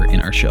cover in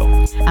our show.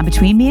 And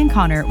between me and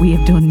Connor, we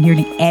have done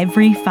nearly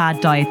every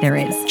fad diet there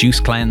is. Juice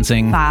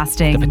cleansing,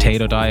 fasting, the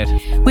potato diet.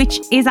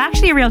 Which is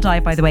actually a real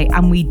diet, by the way,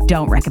 and we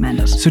don't recommend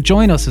it. So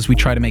join us as we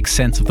try to make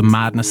sense of the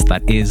madness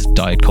that is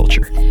diet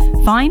culture.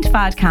 Find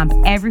Fad Camp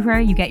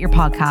everywhere you get your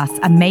podcasts,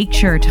 and make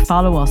sure to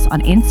follow us on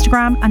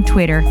Instagram and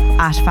Twitter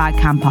at Fad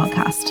Camp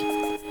Podcast.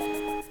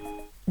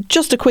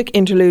 Just a quick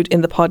interlude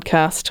in the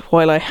podcast.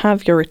 While I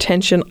have your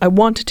attention, I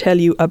want to tell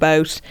you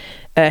about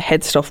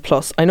Headstuff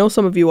Plus. I know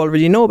some of you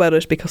already know about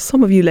it because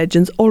some of you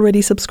legends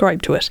already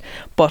subscribe to it.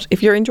 But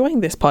if you're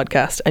enjoying this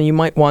podcast and you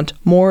might want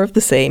more of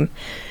the same,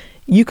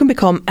 you can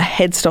become a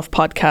Headstuff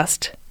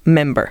Podcast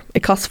member.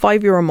 It costs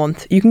 €5 a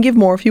month. You can give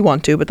more if you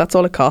want to, but that's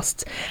all it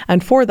costs.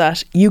 And for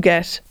that, you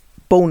get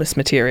bonus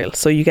material.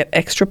 So you get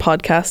extra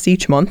podcasts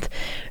each month,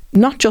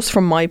 not just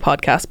from my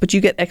podcast, but you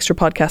get extra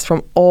podcasts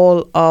from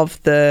all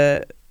of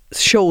the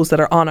shows that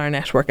are on our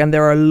network, and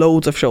there are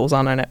loads of shows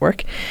on our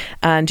network.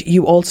 And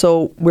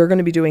we're going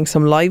to be doing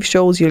some live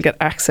shows. You'll get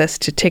access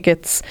to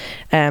tickets.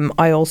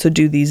 I also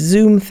do these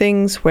Zoom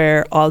things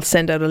where I'll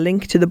send out a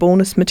link to the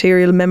bonus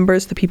material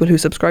members, the people who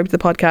subscribe to the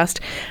podcast,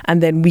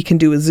 and then we can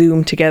do a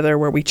Zoom together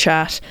where we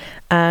chat.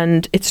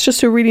 And it's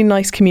just a really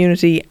nice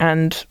community,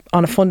 and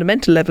on a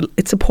fundamental level,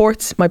 it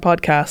supports my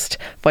podcast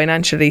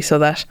financially so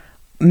that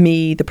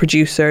me, the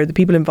producer, the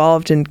people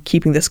involved in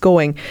keeping this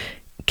going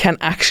can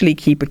actually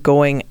keep it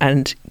going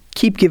and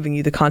keep giving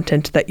you the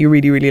content that you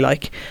really, really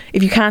like.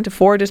 If you can't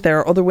afford it, there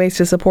are other ways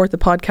to support the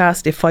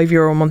podcast. If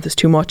 €5 a month is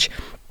too much,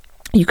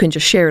 you can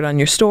just share it on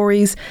your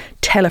stories,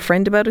 tell a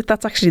friend about it.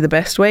 That's actually the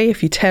best way.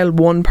 If you tell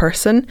one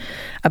person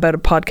about a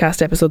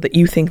podcast episode that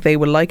you think they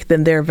will like,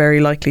 then they're very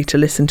likely to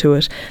listen to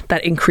it.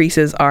 That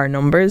increases our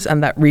numbers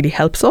and that really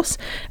helps us.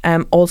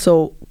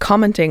 Also,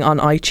 commenting on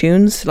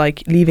iTunes,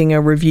 like leaving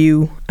a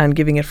review and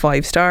giving it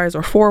 5 stars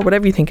or 4,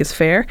 whatever you think is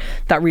fair,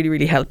 that really,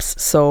 really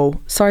helps. So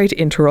sorry to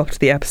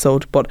interrupt the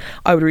episode, but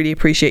I would really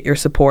appreciate your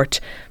support,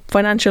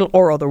 financial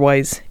or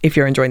otherwise, if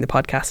you're enjoying the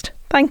podcast.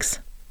 Thanks.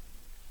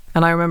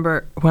 And I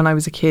remember when I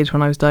was a kid,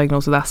 when I was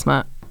diagnosed with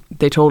asthma,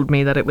 they told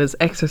me that it was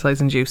exercise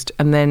induced,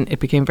 and then it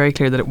became very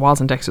clear that it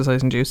wasn't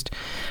exercise induced,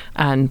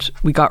 and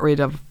we got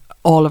rid of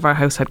all of our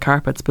house had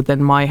carpets, but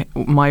then my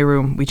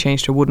room, we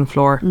changed to a wooden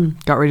floor,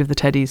 got rid of the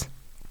teddies,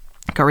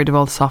 got rid of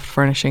all the soft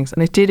furnishings,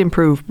 and it did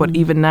improve. But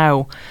even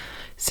now,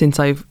 since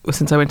I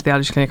went to the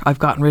allergy clinic, I've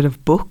gotten rid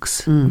of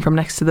books from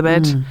next to the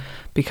bed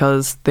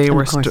because they And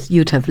were of course,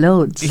 you'd have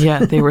loads. yeah,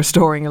 they were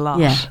storing a lot.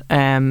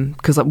 Yeah.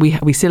 Because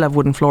we still have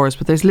wooden floors,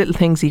 but there's little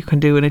things you can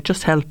do, and it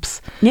just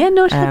helps. Yeah,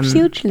 no, it helps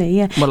hugely.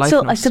 Yeah. Well, so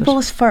I noticed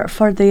suppose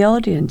for the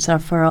audience, or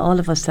for all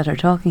of us that are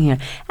talking here,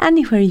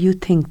 anywhere you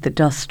think the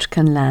dust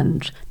can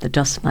land, the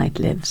dust mite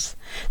lives.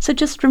 So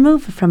just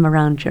remove it from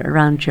around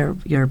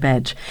your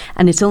bed,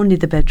 and it's only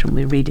the bedroom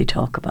we really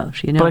talk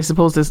about, you know. But I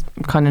suppose there's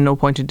kind of no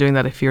point in doing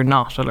that if you're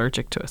not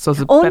allergic to it. So it's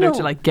better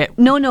to like find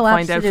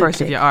absolutely. out first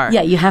if you are.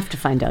 Yeah, you have to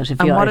find out if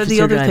you are. And what are the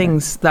other driving.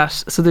 things that?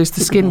 So there's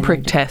the skin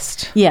prick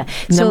test. Yeah.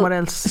 And then what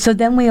else? So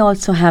then we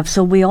also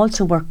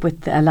work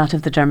with a lot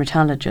of the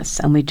dermatologists,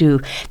 and we do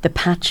the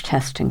patch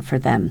testing for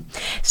them.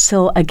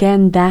 So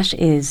again, that's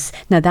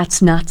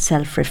not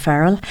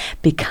self-referral,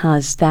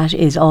 because that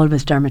is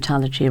always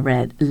dermatology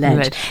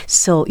led.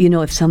 So, you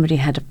know, if somebody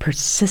had a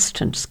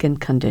persistent skin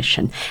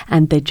condition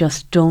and they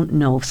just don't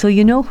know. So,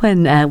 you know,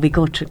 when we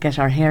go to get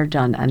our hair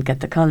done and get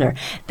the colour,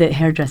 the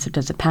hairdresser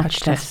does a patch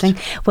testing.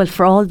 Well,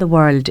 for all the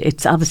world,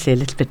 it's obviously a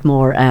little bit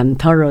more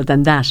thorough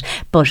than that.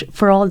 But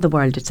for all the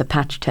world, it's a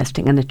patch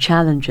testing, and it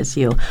challenges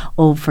you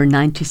over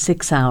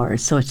 96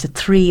 hours. So it's a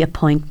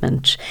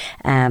 3-appointment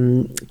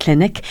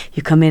clinic.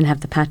 You come in,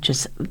 have the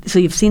patches. So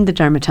you've seen the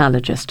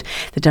dermatologist.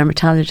 The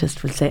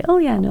dermatologist will say, oh,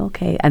 yeah, no,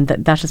 okay. And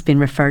that has been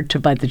referred to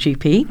by the GP.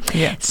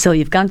 Yeah. So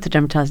you've gone to the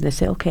dermatologist, they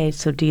say, okay,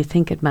 so do you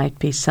think it might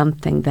be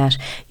something that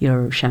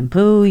your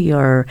shampoo,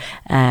 your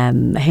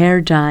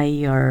hair dye,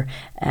 your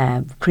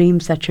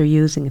creams that you're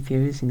using, if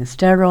you're using a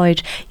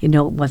steroid, you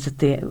know, was it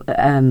the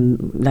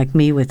like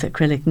me with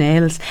acrylic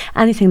nails,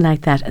 anything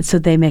like that. And so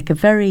they make a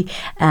very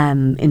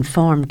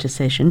informed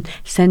decision,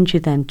 send you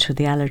then to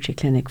the allergy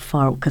clinic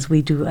because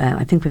we do,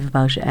 I think we have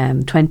about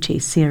 20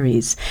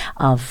 series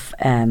of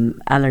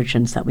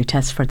allergens that we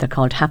test for. They're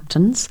called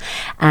haptens,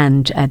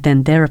 and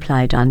then they're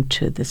applied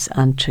onto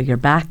your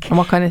back. And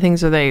what kind of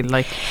things are they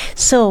like?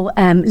 So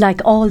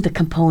like all the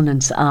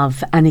components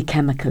of any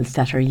chemicals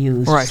that are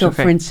used. Right, so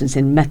okay. for instance,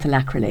 in methyl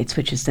acrylates,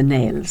 which is the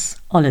nails,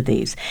 all of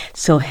these.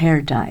 So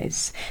hair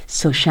dyes,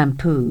 so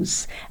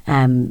shampoos.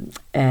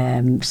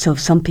 So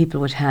some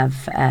people would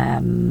have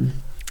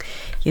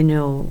you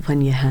know,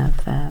 when you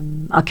have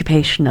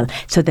occupational,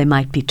 so they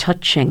might be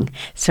touching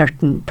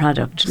certain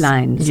product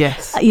lines.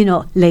 Yes. You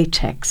know,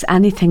 latex,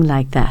 anything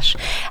like that.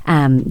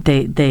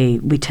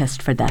 We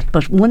test for that.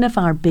 But one of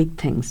our big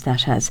things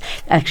that has,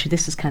 actually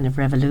this is kind of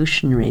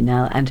revolutionary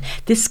now, and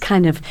this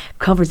kind of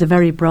covers a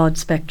very broad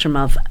spectrum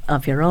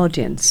of your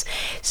audience.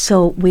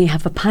 So we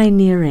have a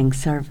pioneering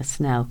service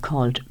now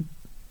called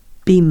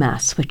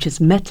BMAS, which is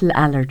metal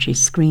allergy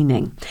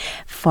screening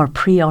for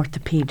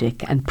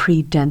pre-orthopedic and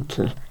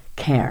pre-dental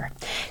care.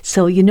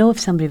 So, you know, if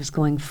somebody was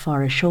going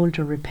for a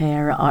shoulder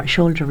repair or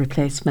shoulder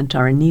replacement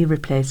or a knee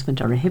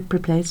replacement or a hip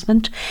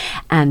replacement,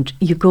 and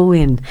you go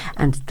in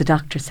and the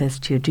doctor says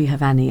to you, do you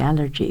have any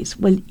allergies?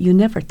 Well, you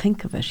never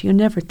think of it. You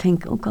never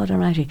think, oh God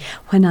almighty,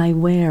 when I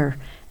wear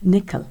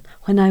nickel,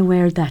 when I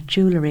wear that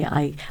jewellery,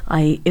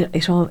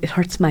 it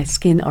hurts my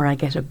skin, or I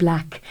get a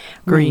black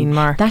green ring.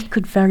 mark. That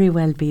could very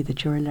well be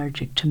that you're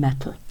allergic to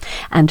metal.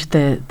 And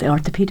the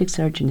orthopaedic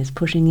surgeon is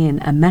putting in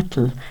a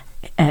metal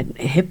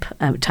hip,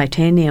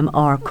 titanium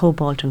or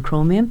cobalt and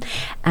chromium,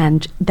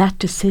 and that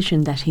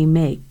decision that he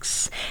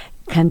makes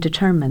can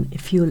determine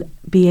if you'll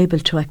be able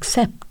to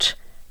accept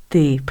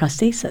the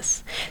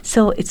prosthesis.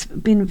 So it's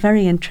been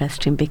very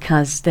interesting,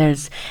 because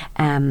there's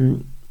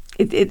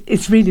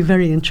it's really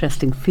very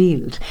interesting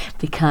field,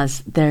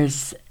 because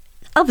there's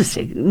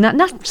obviously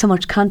not so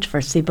much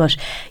controversy, but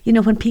you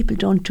know, when people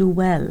don't do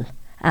well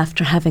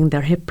after having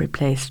their hip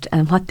replaced,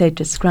 and what they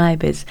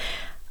describe is,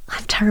 I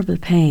have terrible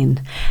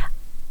pain.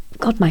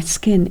 God, my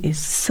skin is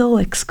so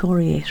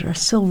excoriated or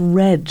so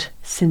red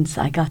since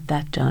I got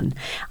that done.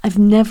 I've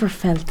never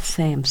felt the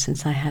same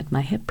since I had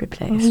my hip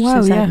replaced,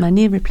 since I had my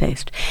knee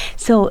replaced.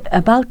 So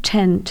about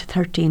 10 to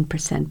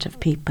 13% of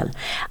people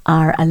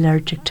are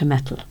allergic to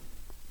metal.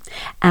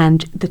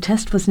 And the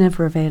test was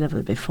never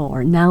available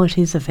before. Now it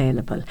is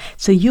available.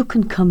 So you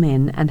can come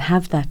in and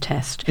have that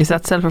test. Is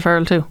that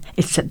self-referral too?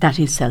 That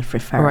is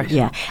self-referral, right.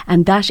 yeah.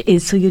 And that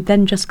is, so you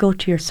then just go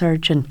to your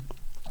surgeon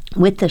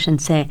with it and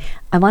say,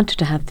 I wanted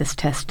to have this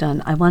test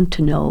done. I want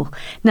to know.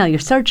 Now, your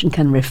surgeon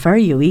can refer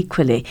you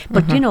equally,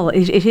 but you know,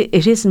 it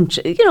isn't.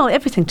 You know,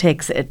 everything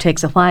takes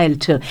a while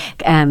to,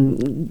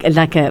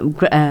 like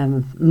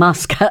a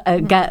moss,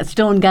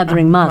 stone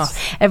gathering moss.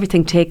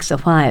 Everything takes a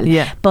while.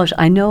 Yeah. But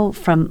I know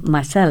from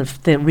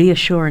myself the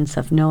reassurance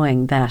of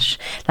knowing that,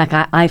 like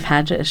I've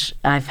had it.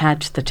 I've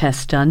had the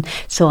test done,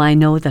 so I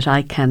know that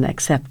I can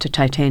accept a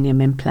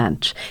titanium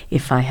implant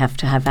if I have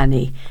to have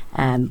any.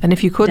 And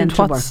if you couldn't,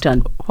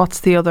 what's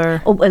the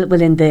other? Oh,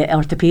 well, in the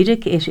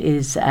orthopaedic, it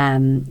is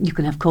you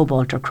can have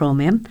cobalt or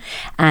chromium,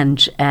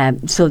 and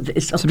so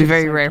it'd be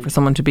very rare for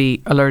someone to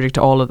be allergic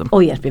to all of them. Oh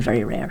yeah, it'd be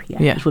very rare.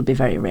 Yeah, it would be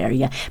very rare.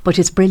 Yeah, but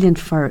it's brilliant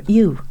for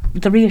you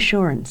the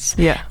reassurance.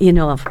 Yeah. You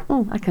know, of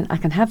I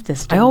can have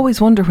this. I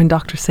always wonder when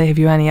doctors say, have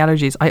you any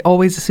allergies? I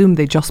always assume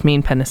they just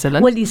mean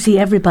penicillin. Well, you see,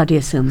 everybody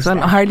assumes so I'm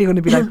that. hardly going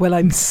to be like, well,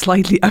 I'm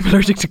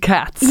allergic to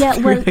cats. Yeah,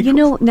 well, you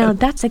know, now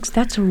that's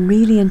a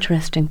really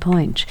interesting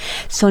point.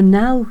 So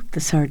now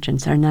the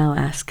surgeons are now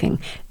asking,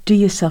 do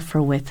you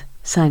suffer with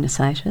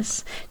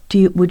sinusitis?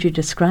 Would you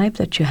describe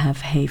that you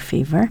have hay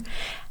fever?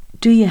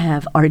 Do you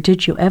have, or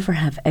did you ever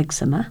have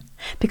eczema?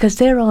 Because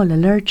they're all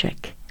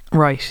allergic.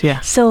 Right, yeah.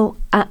 So,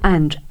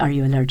 and are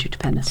you allergic to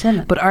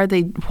penicillin? But are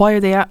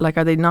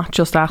they not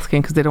just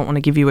asking because they don't want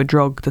to give you a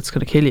drug that's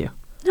going to kill you?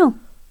 No.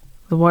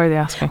 So why are they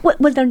asking?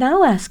 Well, they're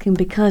now asking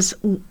because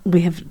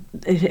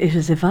it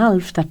has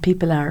evolved that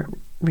people are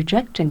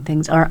rejecting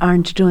things or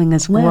aren't doing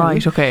as well.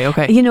 Right,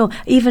 okay. You know,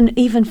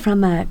 even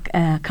from a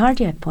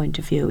cardiac point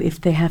of view,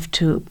 if they have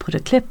to put a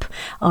clip,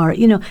 or,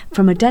 you know,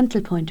 from a dental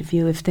point of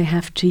view, if they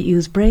have to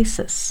use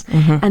braces.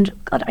 And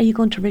God, are you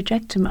going to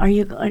reject them?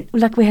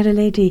 Like we had a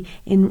lady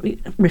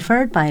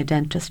referred by a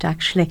dentist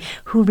actually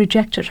who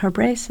rejected her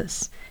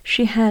braces.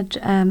 She had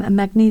a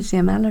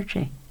magnesium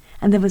allergy,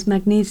 and there was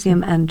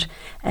magnesium and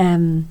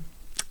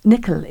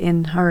nickel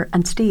in her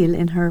and steel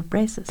in her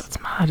braces.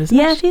 That's mad, isn't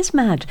it? Yeah, it is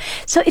mad.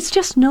 So it's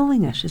just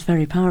knowing it is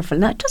very powerful.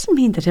 Now, it doesn't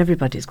mean that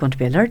everybody is going to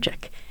be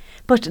allergic,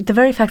 but the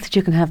very fact that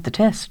you can have the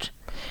test.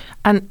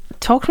 And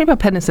talk to me about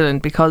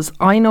penicillin, because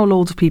I know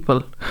loads of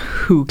people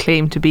who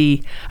claim to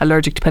be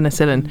allergic to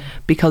penicillin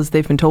because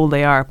they've been told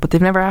they are, but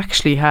they've never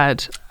actually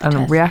had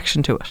a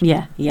reaction to it.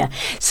 Yeah.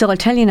 So I'll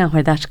tell you now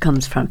where that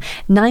comes from.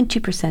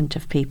 90%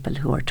 of people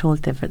who are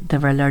told they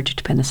were allergic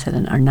to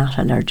penicillin are not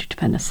allergic to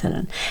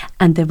penicillin.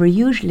 And they were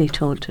usually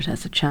told it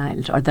as a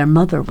child, or their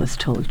mother was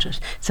told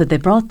it. So they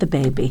brought the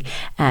baby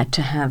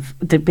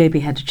the baby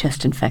had a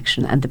chest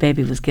infection, and the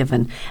baby was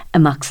given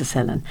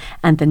amoxicillin.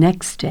 And the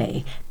next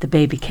day, the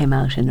baby came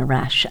out in a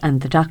rash,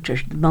 and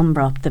the mum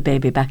brought the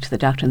baby back to the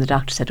doctor, and the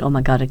doctor said, oh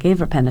my God, I gave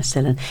her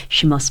penicillin,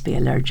 she must be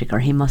allergic, or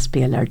he must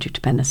be allergic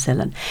to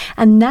penicillin.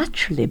 And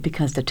naturally,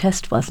 because the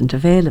test wasn't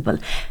available,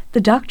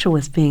 the doctor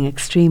was being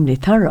extremely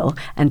thorough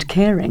and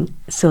caring,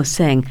 so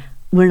saying,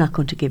 we're not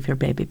going to give your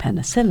baby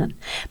penicillin.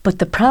 But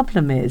the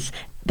problem is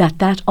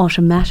that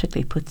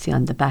automatically puts you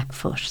on the back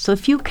foot. So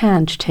if you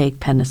can't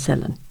take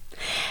penicillin,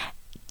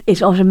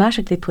 it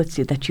automatically puts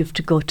you that you have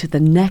to go to the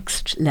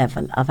next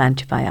level of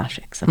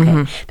antibiotics,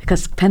 okay?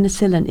 Because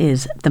penicillin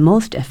is the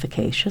most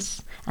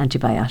efficacious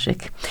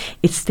antibiotic.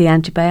 It's the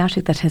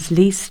antibiotic that has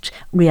least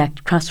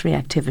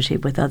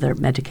cross-reactivity with other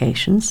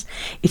medications.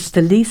 It's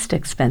the least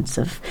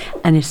expensive,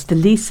 and it's the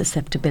least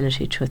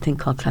susceptibility to a thing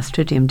called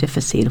Clostridium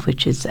difficile,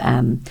 which is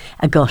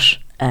a gut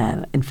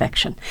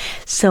infection.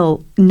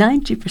 So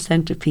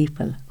 90% of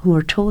people who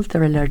are told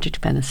they're allergic to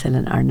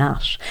penicillin are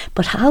not.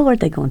 But how are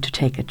they going to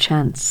take a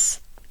chance?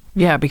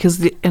 Yeah, because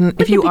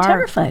if you are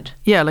terrified.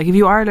 Yeah, like if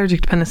you are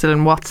allergic to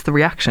penicillin, what's the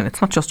reaction? It's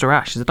not just a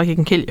rash. Is it like it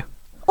can kill you?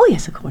 Oh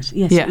yes, of course.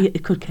 Yes, Yeah.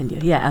 it could kill you.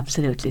 Yeah,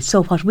 absolutely.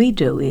 So what we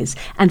do is,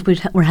 and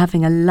we're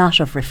having a lot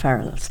of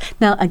referrals.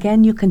 Now,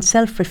 again, you can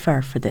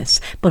self-refer for this,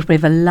 but we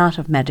have a lot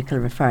of medical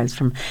referrals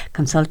from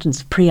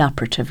consultants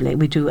pre-operatively.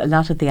 We do a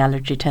lot of the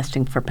allergy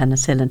testing for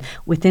penicillin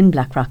within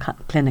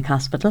Blackrock Clinic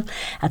Hospital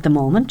at the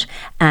moment,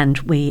 and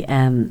we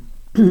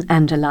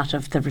and a lot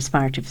of the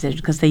respiratory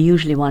physicians, because they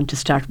usually want to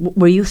start.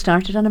 Were you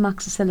started on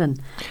amoxicillin?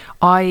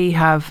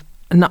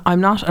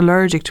 I'm not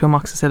allergic to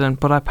amoxicillin,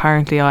 but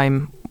apparently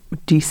I'm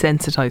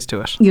desensitized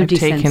to it. You're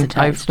desensitized.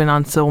 I've been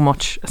on so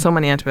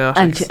many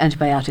antibiotics.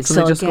 Antibiotics.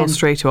 So they just go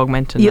straight to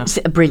Augmentin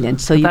now.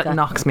 Brilliant. So that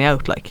knocks me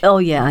out. Like. Oh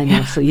yeah, I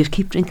know. So you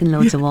keep drinking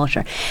loads of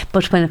water.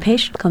 But when a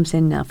patient comes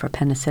in now for a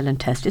penicillin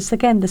test, it's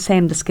again the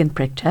same, the skin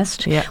prick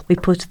test. Yeah. We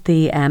put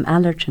the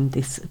allergen,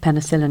 this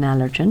penicillin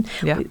allergen.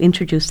 Yeah. We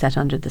introduce that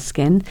under the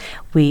skin.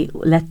 We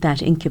let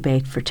that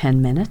incubate for 10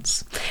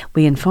 minutes.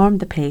 We inform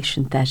the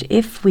patient that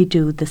if we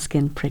do the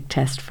skin prick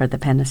test for the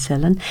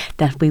penicillin,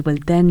 that we will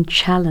then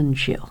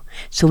challenge you.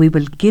 So we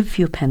will give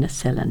you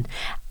penicillin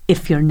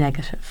if you're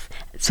negative.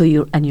 So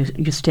you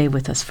stay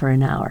with us for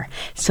an hour.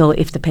 So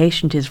if the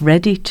patient is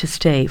ready to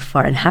stay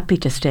and happy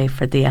to stay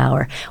for the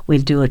hour,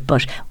 we'll do it.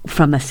 But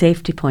from a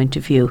safety point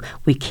of view,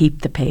 we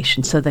keep the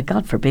patient so that,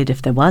 God forbid,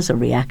 if there was a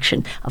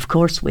reaction, of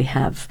course we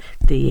have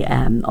the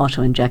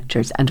auto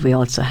injectors, and we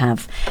also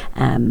have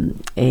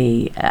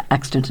a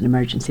accident and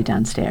emergency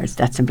downstairs.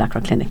 That's in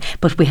Blackrock Clinic.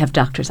 But we have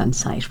doctors on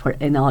site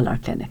in all our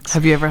clinics.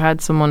 Have you ever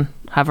had someone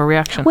have a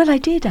reaction? Well, I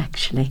did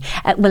actually.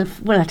 Well,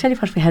 I'll tell you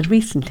what we had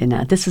recently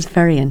now. This is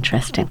very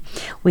interesting.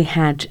 We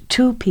had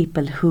 2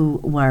 people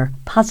who were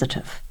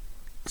positive.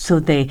 So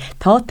they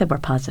thought they were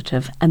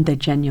positive, and they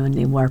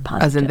genuinely were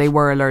positive. As in they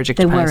were allergic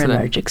to penicillin? They were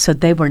allergic, so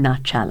they were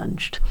not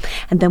challenged.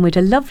 And then we had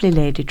a lovely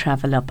lady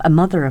travel up, a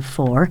mother of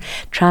 4,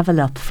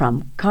 travel up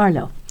from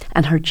Carlow,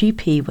 and her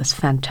GP was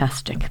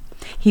fantastic.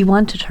 He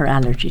wanted her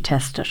allergy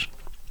tested.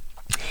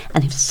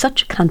 And he was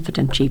such a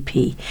confident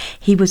GP.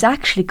 He was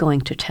actually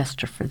going to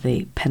test her for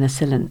the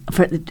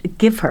penicillin,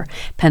 give her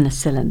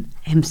penicillin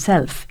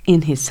himself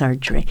in his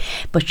surgery.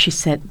 But she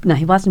said, no,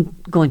 he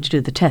wasn't going to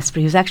do the test, but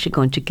he was actually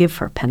going to give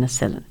her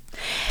penicillin.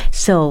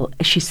 So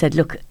she said,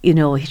 look,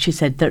 she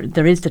said,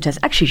 there is the test.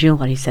 Actually, you know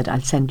what he said?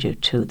 I'll send you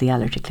to the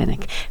allergy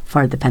clinic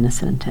for the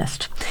penicillin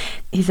test.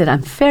 He said,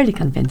 I'm fairly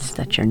convinced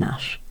that you're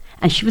not.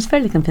 And she was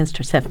fairly convinced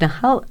herself.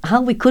 Now,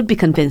 how we could be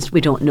convinced,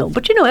 we don't know.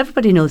 But,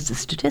 everybody knows the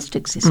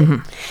statistics, you see.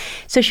 Mm-hmm.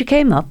 So she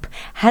came up,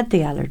 had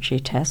the allergy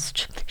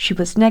test. She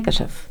was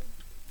negative.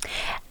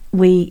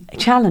 We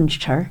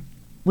challenged her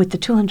with the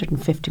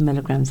 250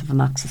 milligrams of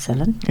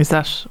amoxicillin. Is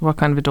that, what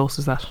kind of a dose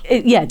is that?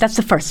 Yeah, that's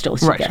the first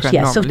dose you get.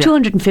 Yeah, normal, so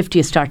 250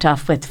 you start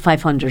off with,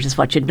 500 is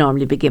what you'd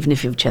normally be given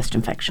if you have a chest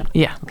infection.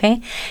 Yeah.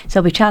 Okay?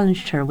 So we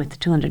challenged her with the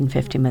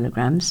 250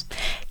 milligrams,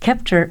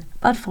 kept her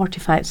about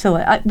 45.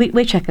 So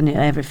we check on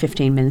every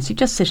 15 minutes. You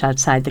just sit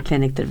outside the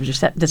clinic.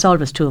 There's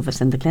always two of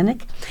us in the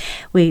clinic.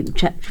 She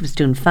was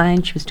doing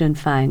fine.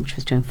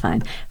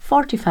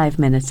 45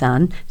 minutes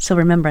on. So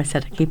remember, I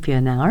said I'd keep you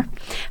an hour.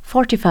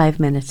 45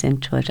 minutes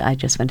into it, I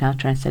just went out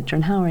to her and said to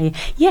her, how are you?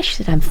 Yes, she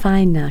said, I'm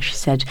fine now. She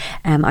said,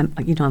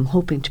 I'm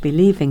hoping to be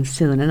leaving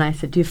soon. And I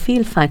said, do you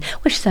feel fine?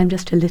 Well, she said, I'm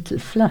just a little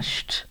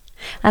flushed.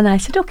 And I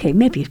said, okay,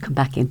 maybe you'd come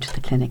back into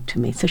the clinic to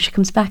me. So she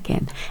comes back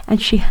in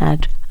and she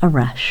had a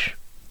rash.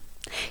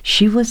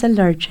 She was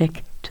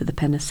allergic to the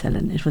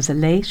penicillin. It was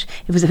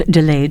a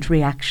delayed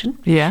reaction.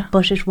 Yeah.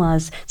 But it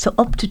was, so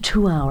up to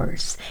 2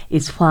 hours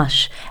is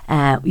what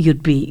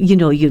you'd be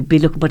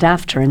looking, but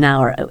after an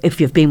hour,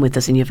 if you've been with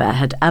us and you've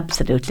had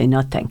absolutely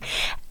nothing,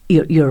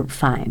 you're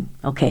fine,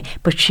 okay.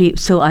 But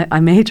I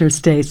made her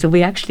stay. So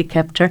we actually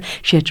kept her.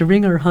 She had to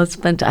ring her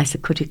husband. I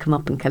said, could he come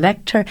up and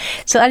collect her?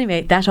 So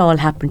anyway, that all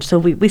happened. So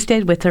we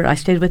stayed with her. I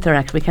stayed with her,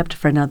 actually. We kept her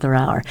for another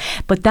hour.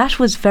 But it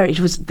was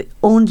the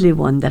only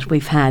one that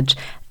we've had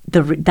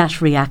that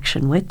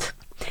reaction with.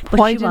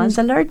 But she was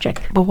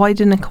allergic. But why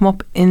didn't it come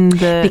up in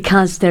the...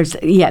 Because there's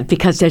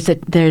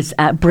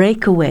a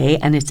breakaway,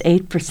 and it's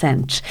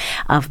 8%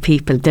 of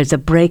people. There's a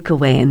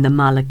breakaway in the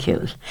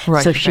molecule.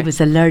 Right, so she was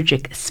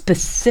allergic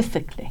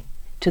specifically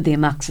to the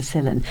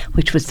amoxicillin,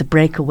 which was the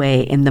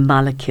breakaway in the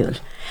molecule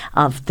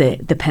of the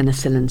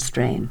penicillin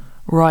strain.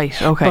 Right,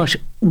 okay. But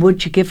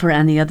would you give her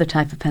any other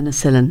type of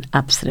penicillin?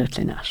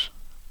 Absolutely not.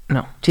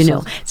 No. Do you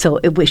know? So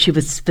she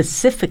was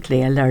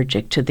specifically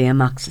allergic to the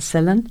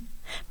amoxicillin.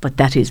 But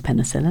that is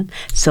penicillin.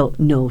 So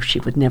no, she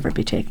would never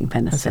be taking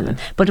penicillin.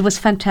 But it was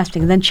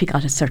fantastic. And then she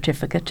got a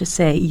certificate to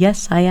say,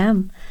 yes, I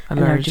am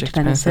allergic to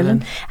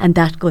penicillin. And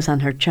that goes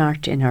on her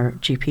chart in her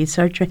GP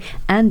surgery,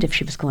 and if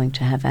she was going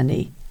to have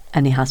any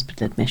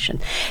hospital admission.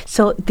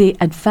 So the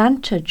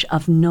advantage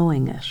of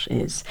knowing it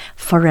is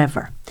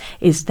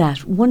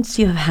that once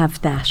you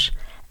have that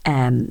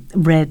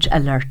red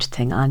alert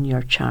thing on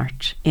your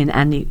chart in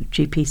any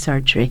GP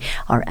surgery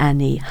or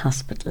any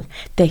hospital,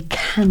 they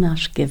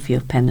cannot give you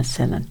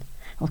penicillin.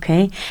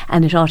 Okay?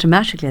 And it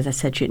automatically, as I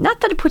said to you,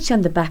 not that it puts you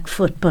on the back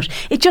foot, but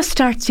it just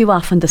starts you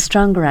off on the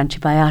stronger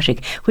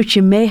antibiotic, which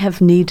you may have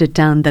needed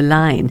down the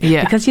line.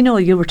 Yeah. Because,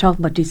 you were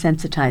talking about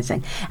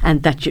desensitizing,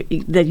 and that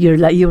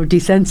you were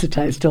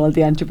desensitized to all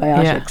the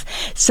antibiotics.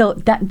 Yeah. So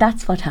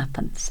that's what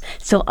happens.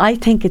 So I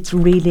think it's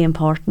really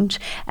important,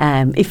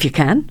 if you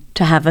can,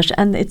 to have it,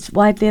 and it's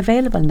widely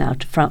available now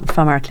from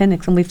our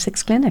clinics, and we've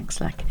 6 clinics.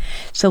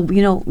 So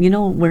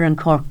we're in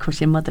Cork,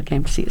 because your mother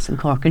came to see us in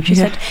Cork, and she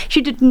said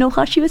she didn't know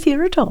how she was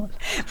here at all,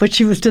 but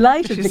she was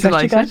delighted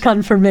she got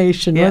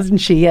confirmation, wasn't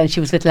she? Yeah, she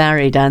was with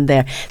Larry down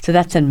there. So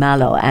that's in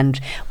Mallow, and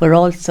we're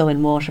also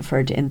in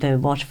Waterford, in the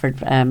Waterford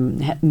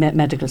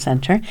Medical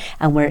Centre,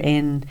 and we're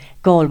in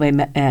Galway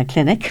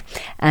Clinic,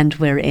 and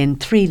we're in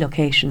 3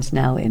 locations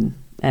now in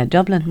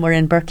Dublin. We're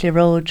in Berkeley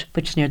Road,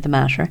 which is near the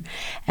Mater,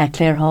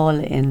 Clare Hall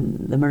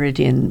in the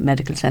Meridian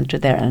Medical Centre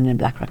there, and in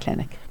Blackrock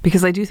Clinic.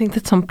 Because I do think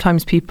that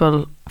sometimes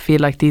people feel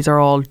like these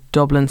are all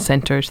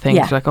Dublin-centred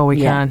things,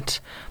 we can't.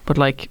 But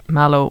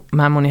Mallow,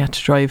 Mam only had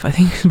to drive, I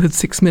think, about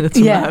 6 minutes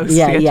from the house to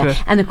get to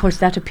it. And of course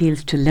that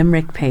appeals to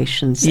Limerick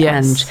patients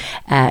and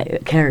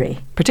Kerry.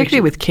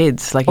 Particularly with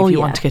kids, if you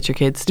want to get your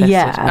kids tested.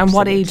 Yeah, and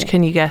what age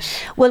can you get?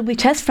 Well, we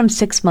test from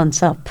 6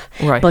 months up,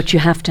 right. But you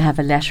have to have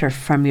a letter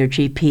from your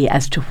GP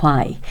as to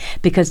why.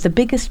 Because the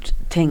biggest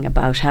thing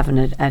about having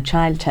a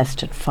child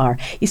tested for,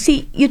 you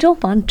see, you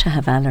don't want to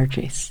have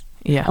allergies.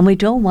 Yeah. And we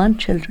don't want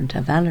children to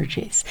have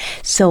allergies.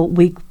 So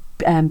we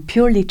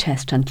purely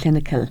test on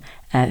clinical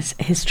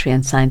history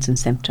and signs and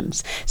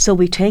symptoms. So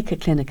we take a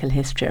clinical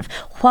history of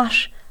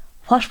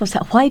what was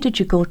that? Why did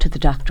you go to the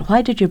doctor?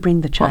 Why did you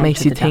bring the child to the doctor?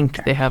 What makes you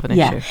think they have an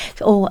issue?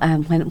 So,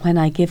 when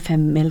I give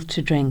him milk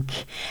to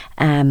drink,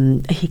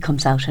 he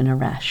comes out in a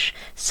rash.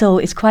 So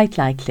it's quite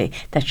likely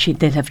that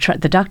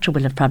the doctor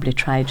will have probably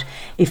tried,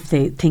 if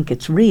they think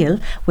it's real,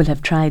 will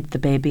have tried the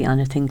baby on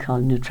a thing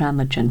called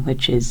Nutramigen,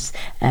 which is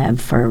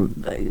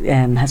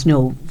has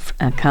no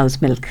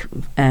cow's milk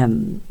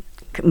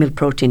milk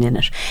protein in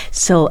it.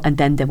 So, and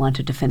then they want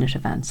a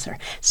definitive answer.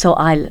 So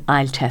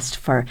I'll test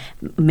for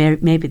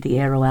maybe the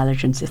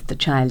aeroallergens if the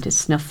child is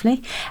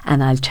snuffly,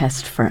 and I'll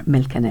test for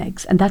milk and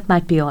eggs. And that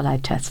might be all I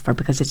test for,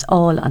 because it's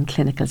all on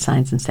clinical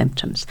signs and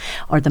symptoms.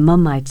 Or the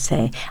mum might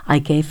say, I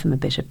gave him a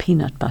bit of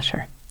peanut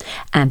butter,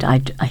 and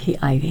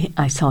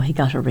I saw he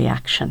got a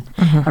reaction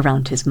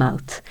around his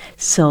mouth.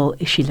 So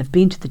she'll have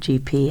been to the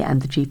GP,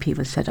 and the GP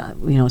will said,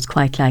 it's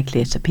quite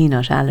likely it's a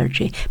peanut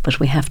allergy, but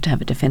we have to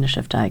have a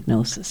definitive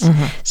diagnosis.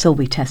 So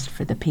we test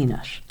for the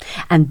peanut.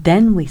 And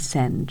then we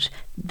send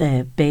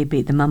the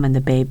mum and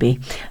the baby,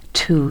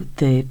 to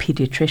the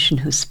paediatrician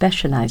who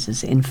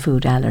specialises in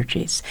food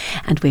allergies.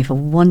 And we have a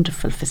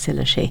wonderful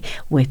facility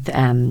with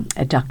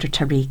Dr.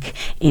 Tariq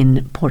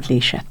in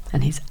Portlaoise,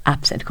 and he's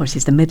absolutely, of course,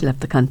 he's the middle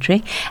of the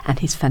country, and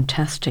he's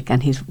fantastic,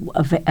 and he's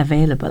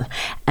available.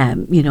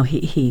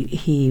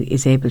 He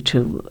is able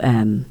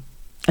to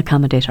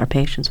accommodate our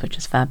patients, which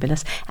is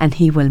fabulous, and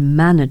he will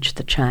manage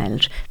the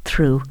child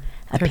through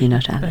a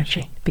peanut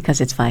allergy, because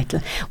it's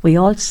vital. We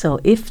also,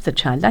 if the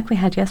child, like we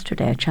had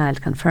yesterday, a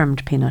child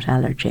confirmed peanut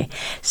allergy,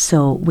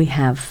 so we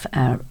have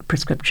a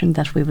prescription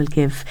that we will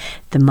give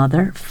the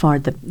mother for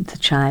the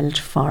child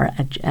for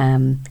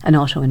an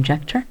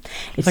auto-injector.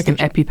 It's like an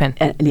EpiPen.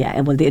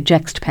 The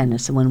Eject pen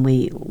is the one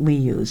we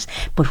use,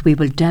 but we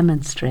will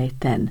demonstrate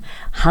then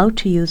how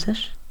to use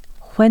it,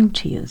 when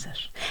to use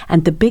it.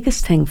 And the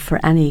biggest thing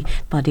for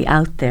anybody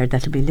out there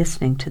that will be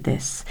listening to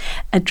this,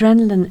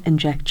 adrenaline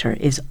injector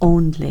is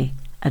only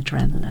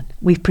adrenaline.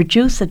 We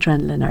produce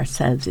adrenaline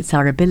ourselves. It's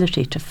our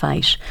ability to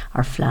fight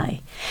or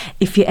fly.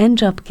 If you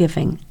end up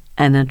giving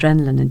an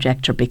adrenaline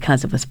injector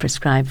because it was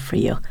prescribed for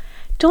you,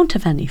 don't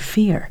have any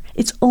fear.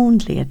 It's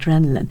only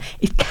adrenaline.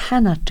 It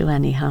cannot do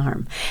any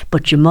harm.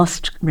 But you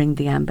must ring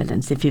the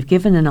ambulance. If you've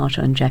given an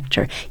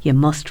auto-injector, you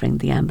must ring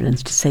the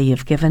ambulance to say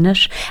you've given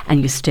it,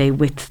 and you stay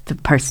with the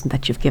person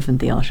that you've given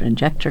the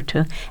auto-injector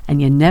to,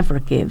 and you never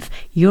give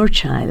your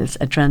child's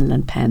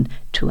adrenaline pen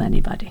to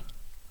anybody.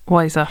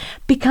 Why is that?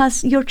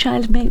 Because your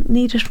child may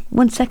need it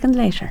 1 second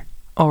later.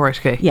 Oh, right,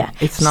 okay. Yeah.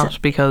 It's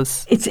not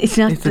because it's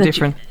not it's a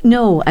different...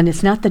 No, and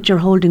it's not that you're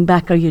holding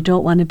back or you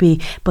don't want to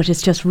be, but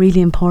it's just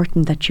really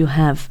important that you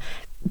have,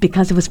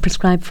 because it was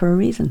prescribed for a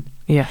reason.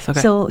 Yes, okay.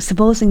 So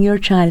supposing your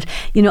child,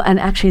 and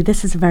actually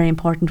this is a very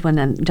important one,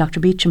 and Dr.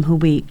 Beecham,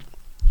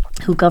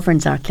 who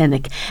governs our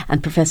clinic,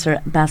 and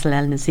Professor Basil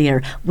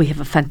El-Nazir, we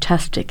have a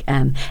fantastic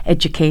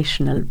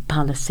educational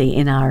policy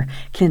in our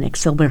clinic.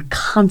 So we're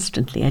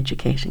constantly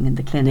educating in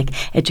the clinic,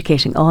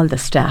 educating all the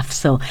staff.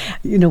 So,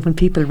 when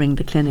people ring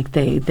the clinic,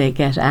 they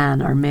get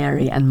Anne or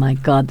Mary, and my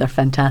God, they're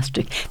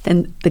fantastic.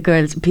 Then the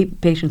girls,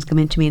 patients come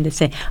into me and they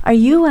say, are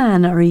you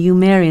Anne or are you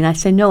Mary? And I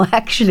say, no,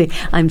 actually,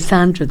 I'm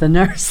Sandra, the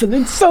nurse. And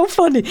it's so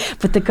funny.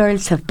 But the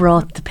girls have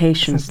brought the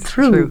patients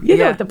through,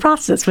 the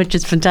process, which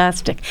is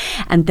fantastic.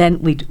 And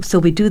then we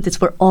do this.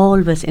 We're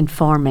always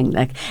informing.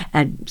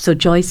 So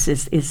Joyce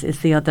is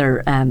the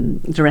other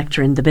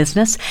director in the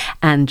business,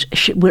 and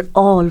we're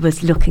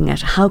always looking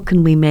at how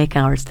can we make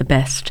ours the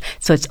best.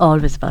 So it's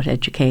always about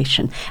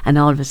education and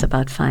always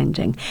about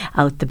finding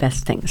out the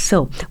best things.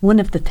 So one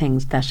of the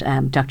things that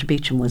Dr.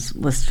 Beecham was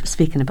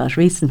speaking about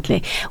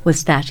recently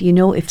was that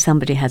if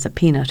somebody has a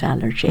peanut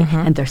allergy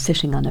and they're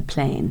sitting on a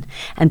plane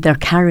and they're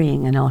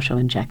carrying an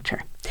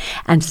auto-injector,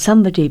 and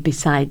somebody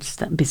beside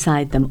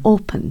them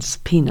opens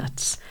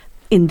peanuts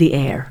in the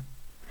air,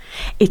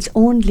 it's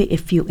only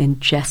if you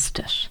ingest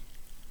it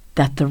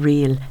that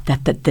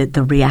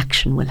the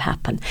reaction will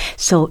happen.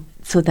 So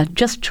that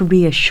just to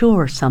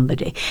reassure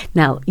somebody.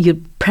 Now,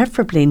 you'd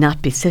preferably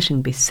not be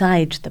sitting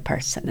beside the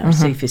person. Or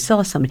so if you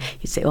saw somebody,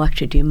 you'd say, oh,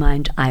 actually, do you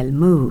mind? I'll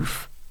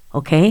move.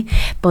 Okay?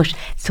 But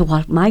so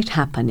what might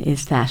happen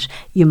is that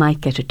you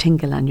might get a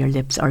tingle on your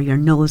lips, or your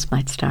nose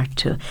might start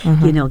to,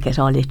 get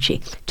all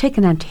itchy. Take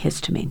an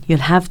antihistamine. You'll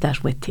have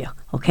that with you.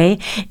 Okay?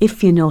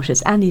 If you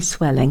notice any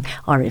swelling,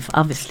 or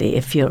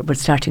if you were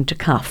starting to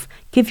cough,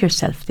 give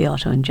yourself the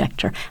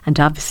auto-injector, and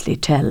obviously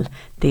tell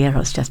the air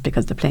hostess,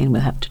 because the plane will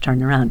have to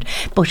turn around.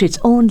 But it's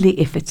only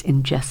if it's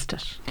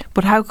ingested.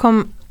 But how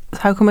come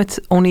it's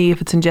only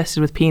if it's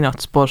ingested with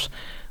peanuts, but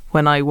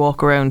when I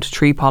walk around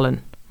tree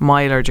pollen,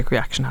 my allergic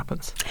reaction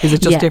happens? Is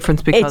it just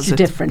different because it's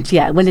different?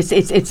 Yeah, well,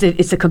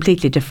 it's a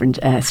completely different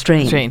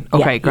strain.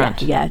 Okay,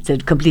 grand. Yeah, it's a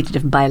completely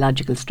different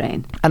biological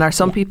strain. And are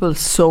some people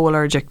so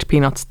allergic to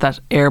peanuts that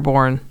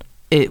airborne,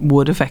 it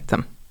would affect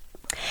them?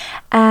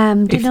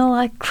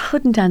 I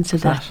couldn't answer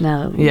that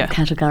now,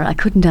 Category. I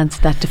couldn't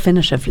answer that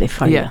definitively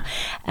for you.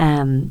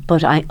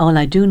 But all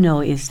I do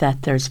know is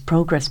that there's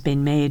progress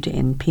being made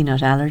in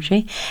peanut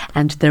allergy,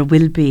 and there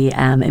will be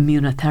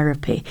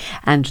immunotherapy,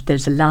 and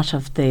there's a lot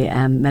of the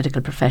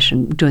medical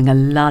profession doing a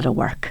lot of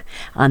work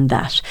on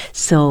that.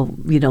 So,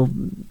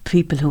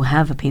 people who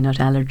have a peanut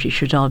allergy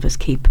should always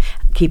keep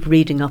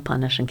reading up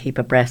on it and keep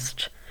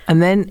abreast. And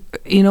then,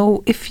 I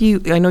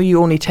know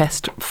you only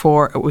test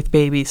with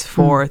babies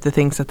for the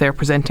things that they're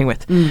presenting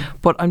with,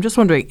 but I'm just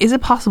wondering, is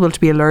it possible to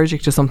be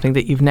allergic to something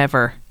that you've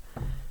never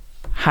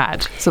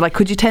had? So,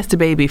 could you test a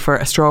baby for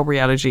a strawberry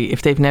allergy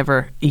if they've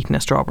never eaten a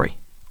strawberry?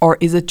 or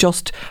is it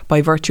just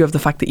by virtue of the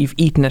fact that you've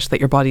eaten it that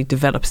your body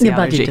develops the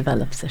allergy? Your body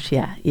develops it,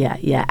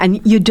 yeah.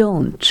 And you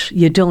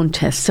don't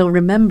test. So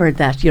remember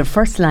that your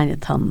first line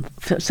of thumb,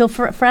 so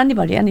for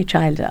anybody, any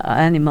child,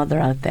 any mother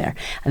out there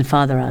and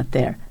father out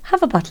there,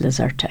 have a bottle of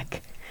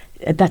Zyrtec.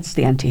 That's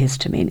the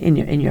antihistamine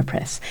in your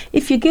press.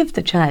 If you give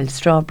the child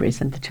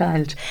strawberries and the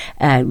child,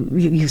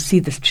 you see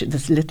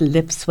this little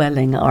lip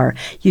swelling, or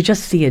you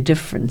just see a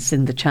difference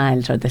in the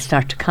child, or they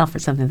start to cough or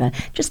something like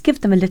that, just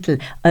give them a little,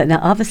 now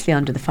obviously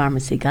under the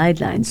pharmacy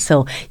guidelines,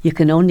 so you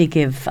can only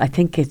give, I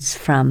think it's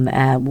from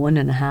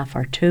 1.5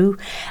 or 2,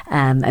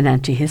 an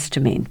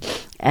antihistamine.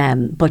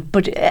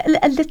 But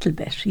a little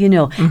bit,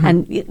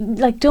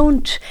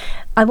 and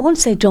I won't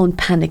say don't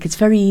panic. It's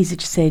very easy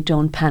to say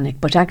don't panic,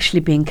 but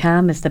actually being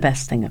calm is the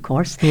best thing, of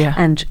course. Yeah.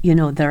 And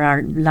there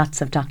are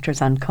lots of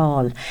doctors on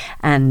call,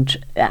 and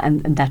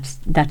that's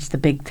the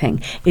big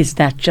thing, is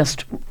that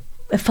just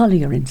follow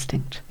your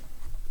instinct.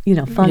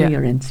 Follow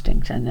your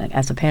instinct, and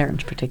as a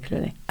parent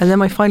particularly. And then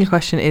my final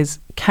question is,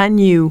 can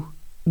you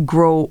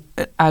grow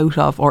out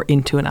of or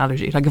into an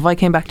allergy? Like if I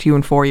came back to you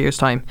in 4 years'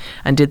 time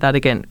and did that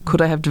again,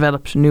 could I have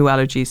developed new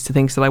allergies to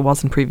things that I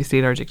wasn't previously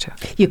allergic to?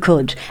 You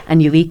could,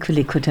 and you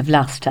equally could have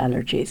lost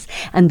allergies.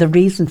 And the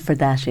reason for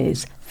that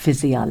is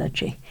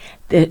physiology.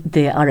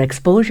 Our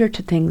exposure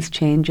to things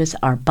changes,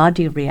 our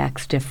body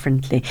reacts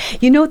differently.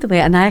 The way,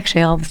 and I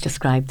actually always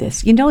describe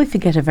this, if you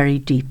get a very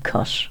deep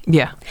cut,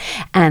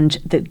 and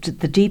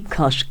the deep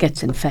cut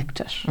gets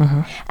infected,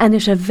 and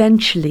it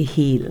eventually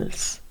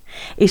heals.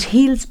 It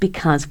heals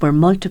because we're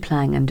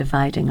multiplying and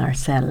dividing our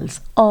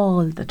cells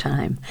all the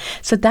time.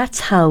 So that's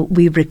how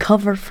we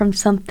recover from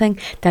something.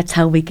 That's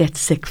how we get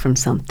sick from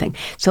something.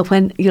 So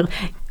when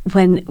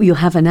you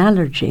have an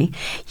allergy,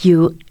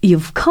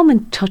 you've come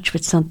in touch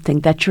with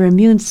something that your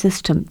immune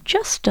system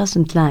just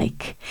doesn't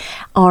like,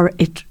 or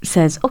it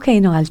says, okay,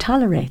 no, I'll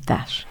tolerate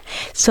that.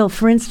 So,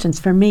 for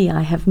instance, for me,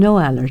 I have no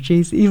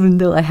allergies, even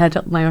though I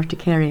had my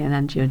urticaria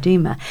and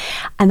angioedema,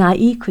 and I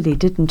equally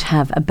didn't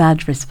have a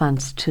bad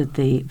response to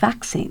the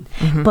vaccine.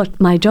 But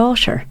my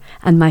daughter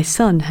and my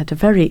son had a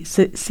very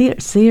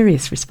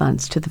serious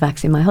response to the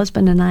vaccine. My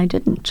husband and I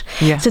didn't.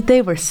 Yeah. So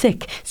they were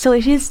sick. So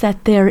it is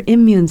that their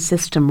immune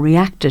system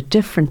reacted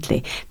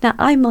differently. Now,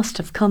 I must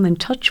have come in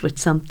touch with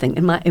something.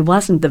 It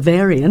wasn't the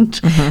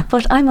variant,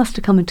 but I must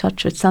have come in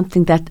touch with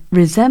something that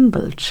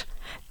resembled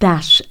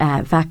that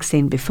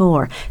vaccine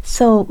before,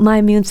 so my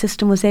immune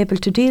system was able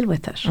to deal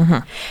with it.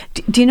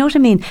 Do you know what I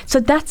mean? So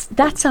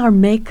that's our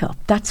makeup.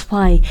 That's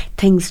why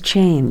things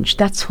change.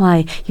 That's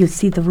why you'll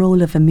see the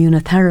role of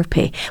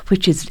immunotherapy,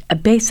 which is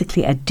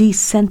basically a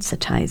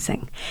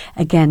desensitizing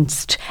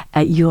against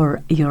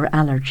your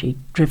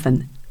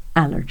allergy-driven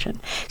allergen.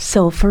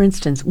 So, for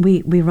instance,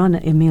 we run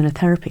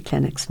immunotherapy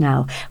clinics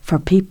now for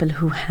people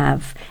who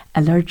have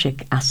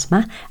allergic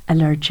asthma,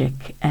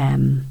 allergic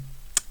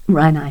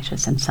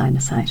rhinitis and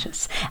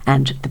sinusitis,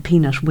 and the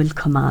peanut will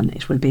come on.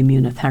 It will be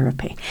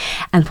immunotherapy,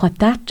 and what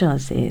that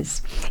does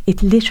is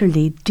it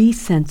literally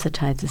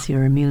desensitizes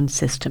your immune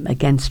system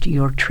against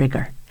your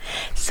trigger.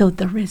 So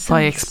the results,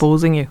 by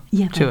exposing you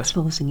to by it.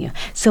 exposing you.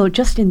 So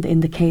just in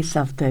the case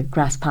of the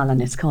grass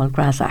pollen, it's called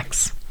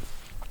Grazax.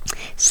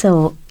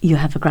 So you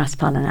have a grass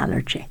pollen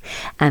allergy,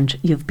 and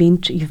you've been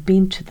to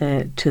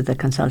the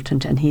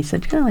consultant, and he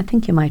said, I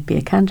think you might be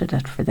a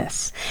candidate for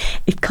this.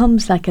 It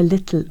comes like a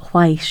little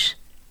white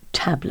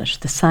tablet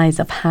the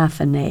size of half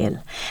a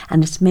nail,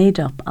 and it's made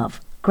up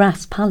of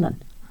grass pollen.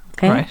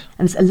 Okay? Right.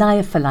 And it's a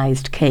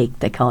lyophilized cake,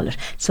 they call it.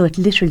 So it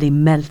literally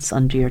melts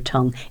under your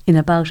tongue in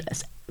about a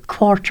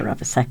quarter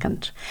of a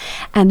second,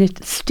 and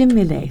it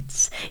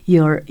stimulates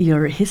your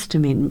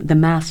histamine, the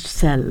mast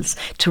cells,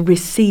 to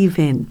receive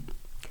in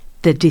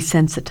the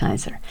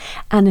desensitizer,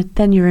 and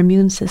then your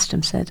immune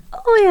system said,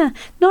 oh yeah,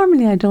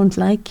 normally I don't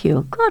like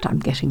you, God, I'm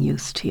getting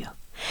used to you.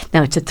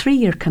 Now, it's a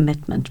 3-year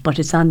commitment, but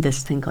it's on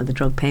this thing called the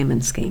drug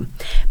payment scheme.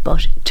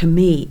 But to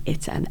me,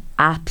 it's an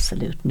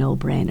absolute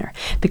no-brainer,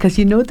 because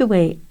the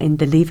way in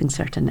the Leaving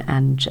Cert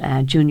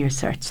and Junior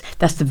Certs,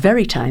 that's the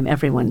very time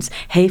everyone's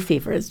hay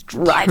fever is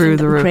driving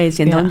them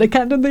crazy, and they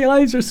can't, and the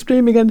eyes are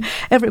streaming, and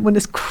everyone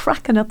is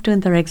cracking up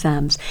doing their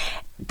exams.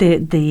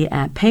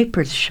 The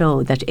papers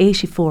show that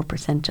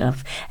 84%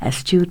 of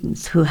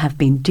students who have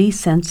been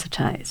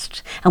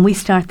desensitized, and we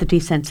start the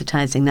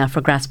desensitizing now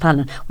for grass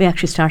pollen. We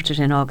actually started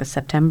in August,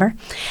 September,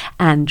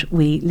 and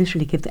we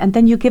literally and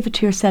then you give it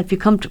to yourself. You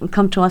come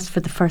to us for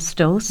the first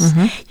dose.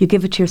 You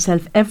give it to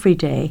yourself every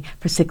day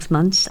for 6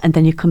 months, and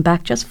then you come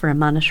back just for a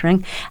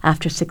monitoring.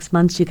 After 6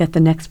 months, you get the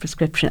next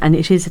prescription, and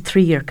it is a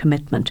 3-year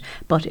commitment,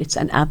 but it's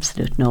an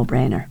absolute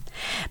no-brainer.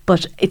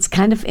 But it's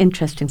kind of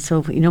interesting.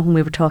 So, when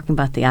we were talking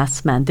about the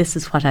asthma, and this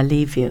is what I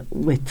leave you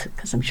with,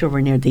 because I'm sure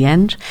we're near the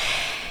end.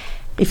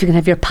 If you can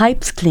have your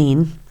pipes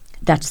clean,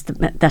 that's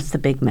the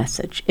big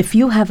message. If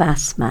you have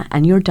asthma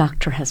and your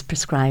doctor has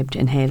prescribed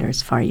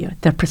inhalers for you,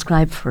 they're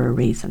prescribed for a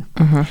reason.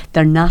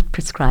 They're not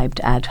prescribed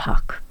ad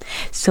hoc.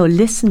 So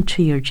listen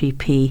to your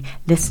GP,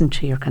 listen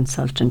to your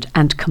consultant,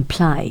 and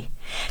comply.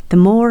 The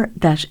more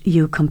that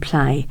you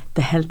comply,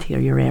 the healthier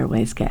your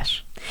airways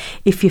get.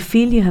 If you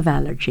feel you have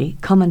allergy,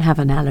 come and have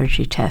an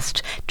allergy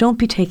test. Don't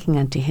be taking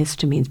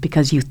antihistamines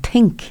because you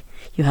think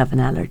you have an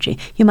allergy.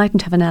 You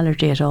mightn't have an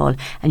allergy at all,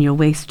 and you're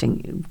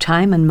wasting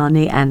time and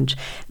money and,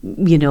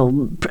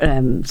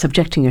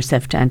 subjecting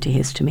yourself to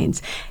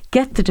antihistamines.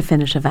 Get the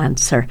definitive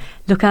answer.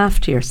 Look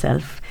after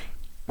yourself.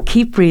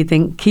 Keep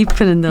breathing, keep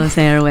filling those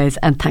airways,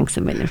 and thanks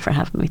a million for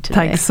having me today.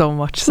 Thanks so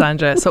much,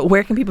 Sandra. So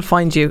where can people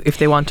find you if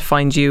they want to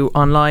find you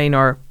online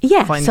or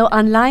so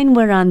online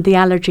we're on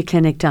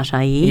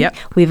theallergyclinic.ie. Yep.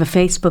 We have a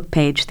Facebook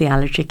page, The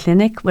Allergy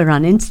Clinic. We're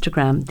on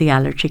Instagram, The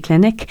Allergy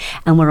Clinic,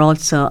 and we're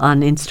also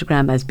on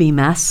Instagram as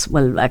BMAS.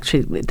 Well,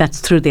 actually, that's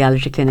through The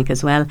Allergy Clinic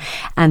as well.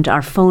 And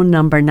our phone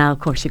number now,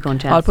 of course, you're going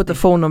to ask I'll put the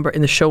phone number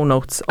in the show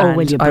notes. Oh,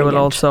 will you? I will Brilliant.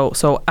 also,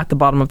 so at the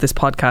bottom of this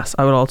podcast,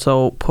 I will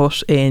also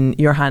put in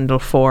your handle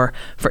for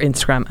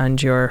Instagram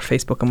and your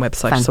Facebook and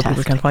website. Fantastic. So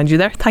people can find you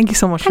there. Thank you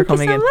so much for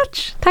coming in. Thank you so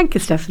much. Thank you,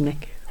 Stephanie.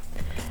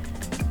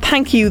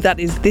 Thank you. That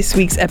is this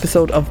week's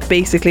episode of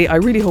Basically. I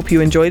really hope you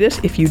enjoyed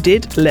it. If you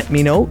did, let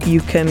me know.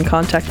 You can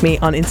contact me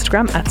on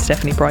Instagram at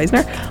Stephanie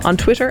Preisner, on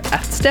Twitter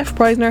at Steph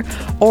Preisner,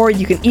 or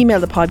you can email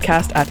the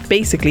podcast at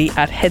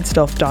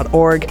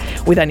basically@headstuff.org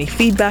with any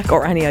feedback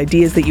or any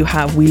ideas that you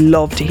have. We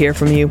love to hear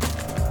from you.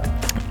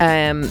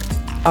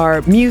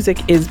 Our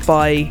music is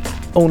by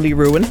Only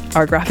Ruin.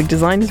 Our graphic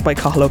design is by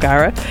Cathal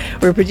O'Gara.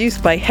 We're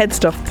produced by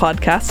Headstuff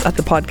Podcasts at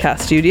the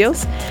Podcast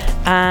Studios.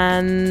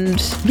 And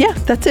yeah,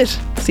 that's it.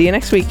 See you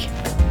next week.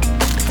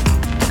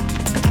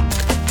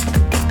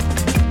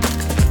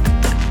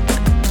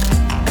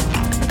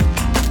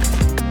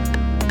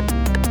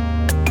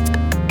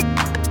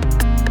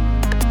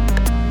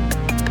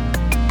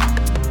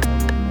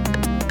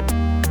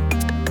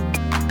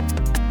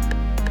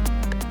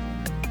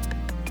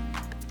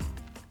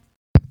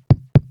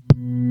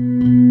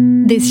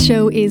 This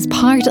show is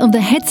part of the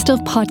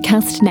Headstuff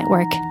Podcast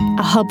Network,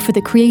 a hub for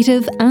the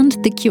creative and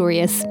the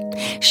curious.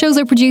 Shows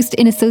are produced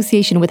in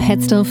association with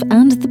Headstuff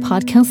and the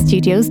Podcast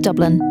Studios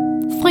Dublin.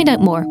 Find out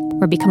more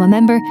or become a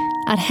member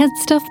at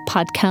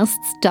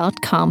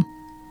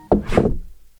headstuffpodcasts.com.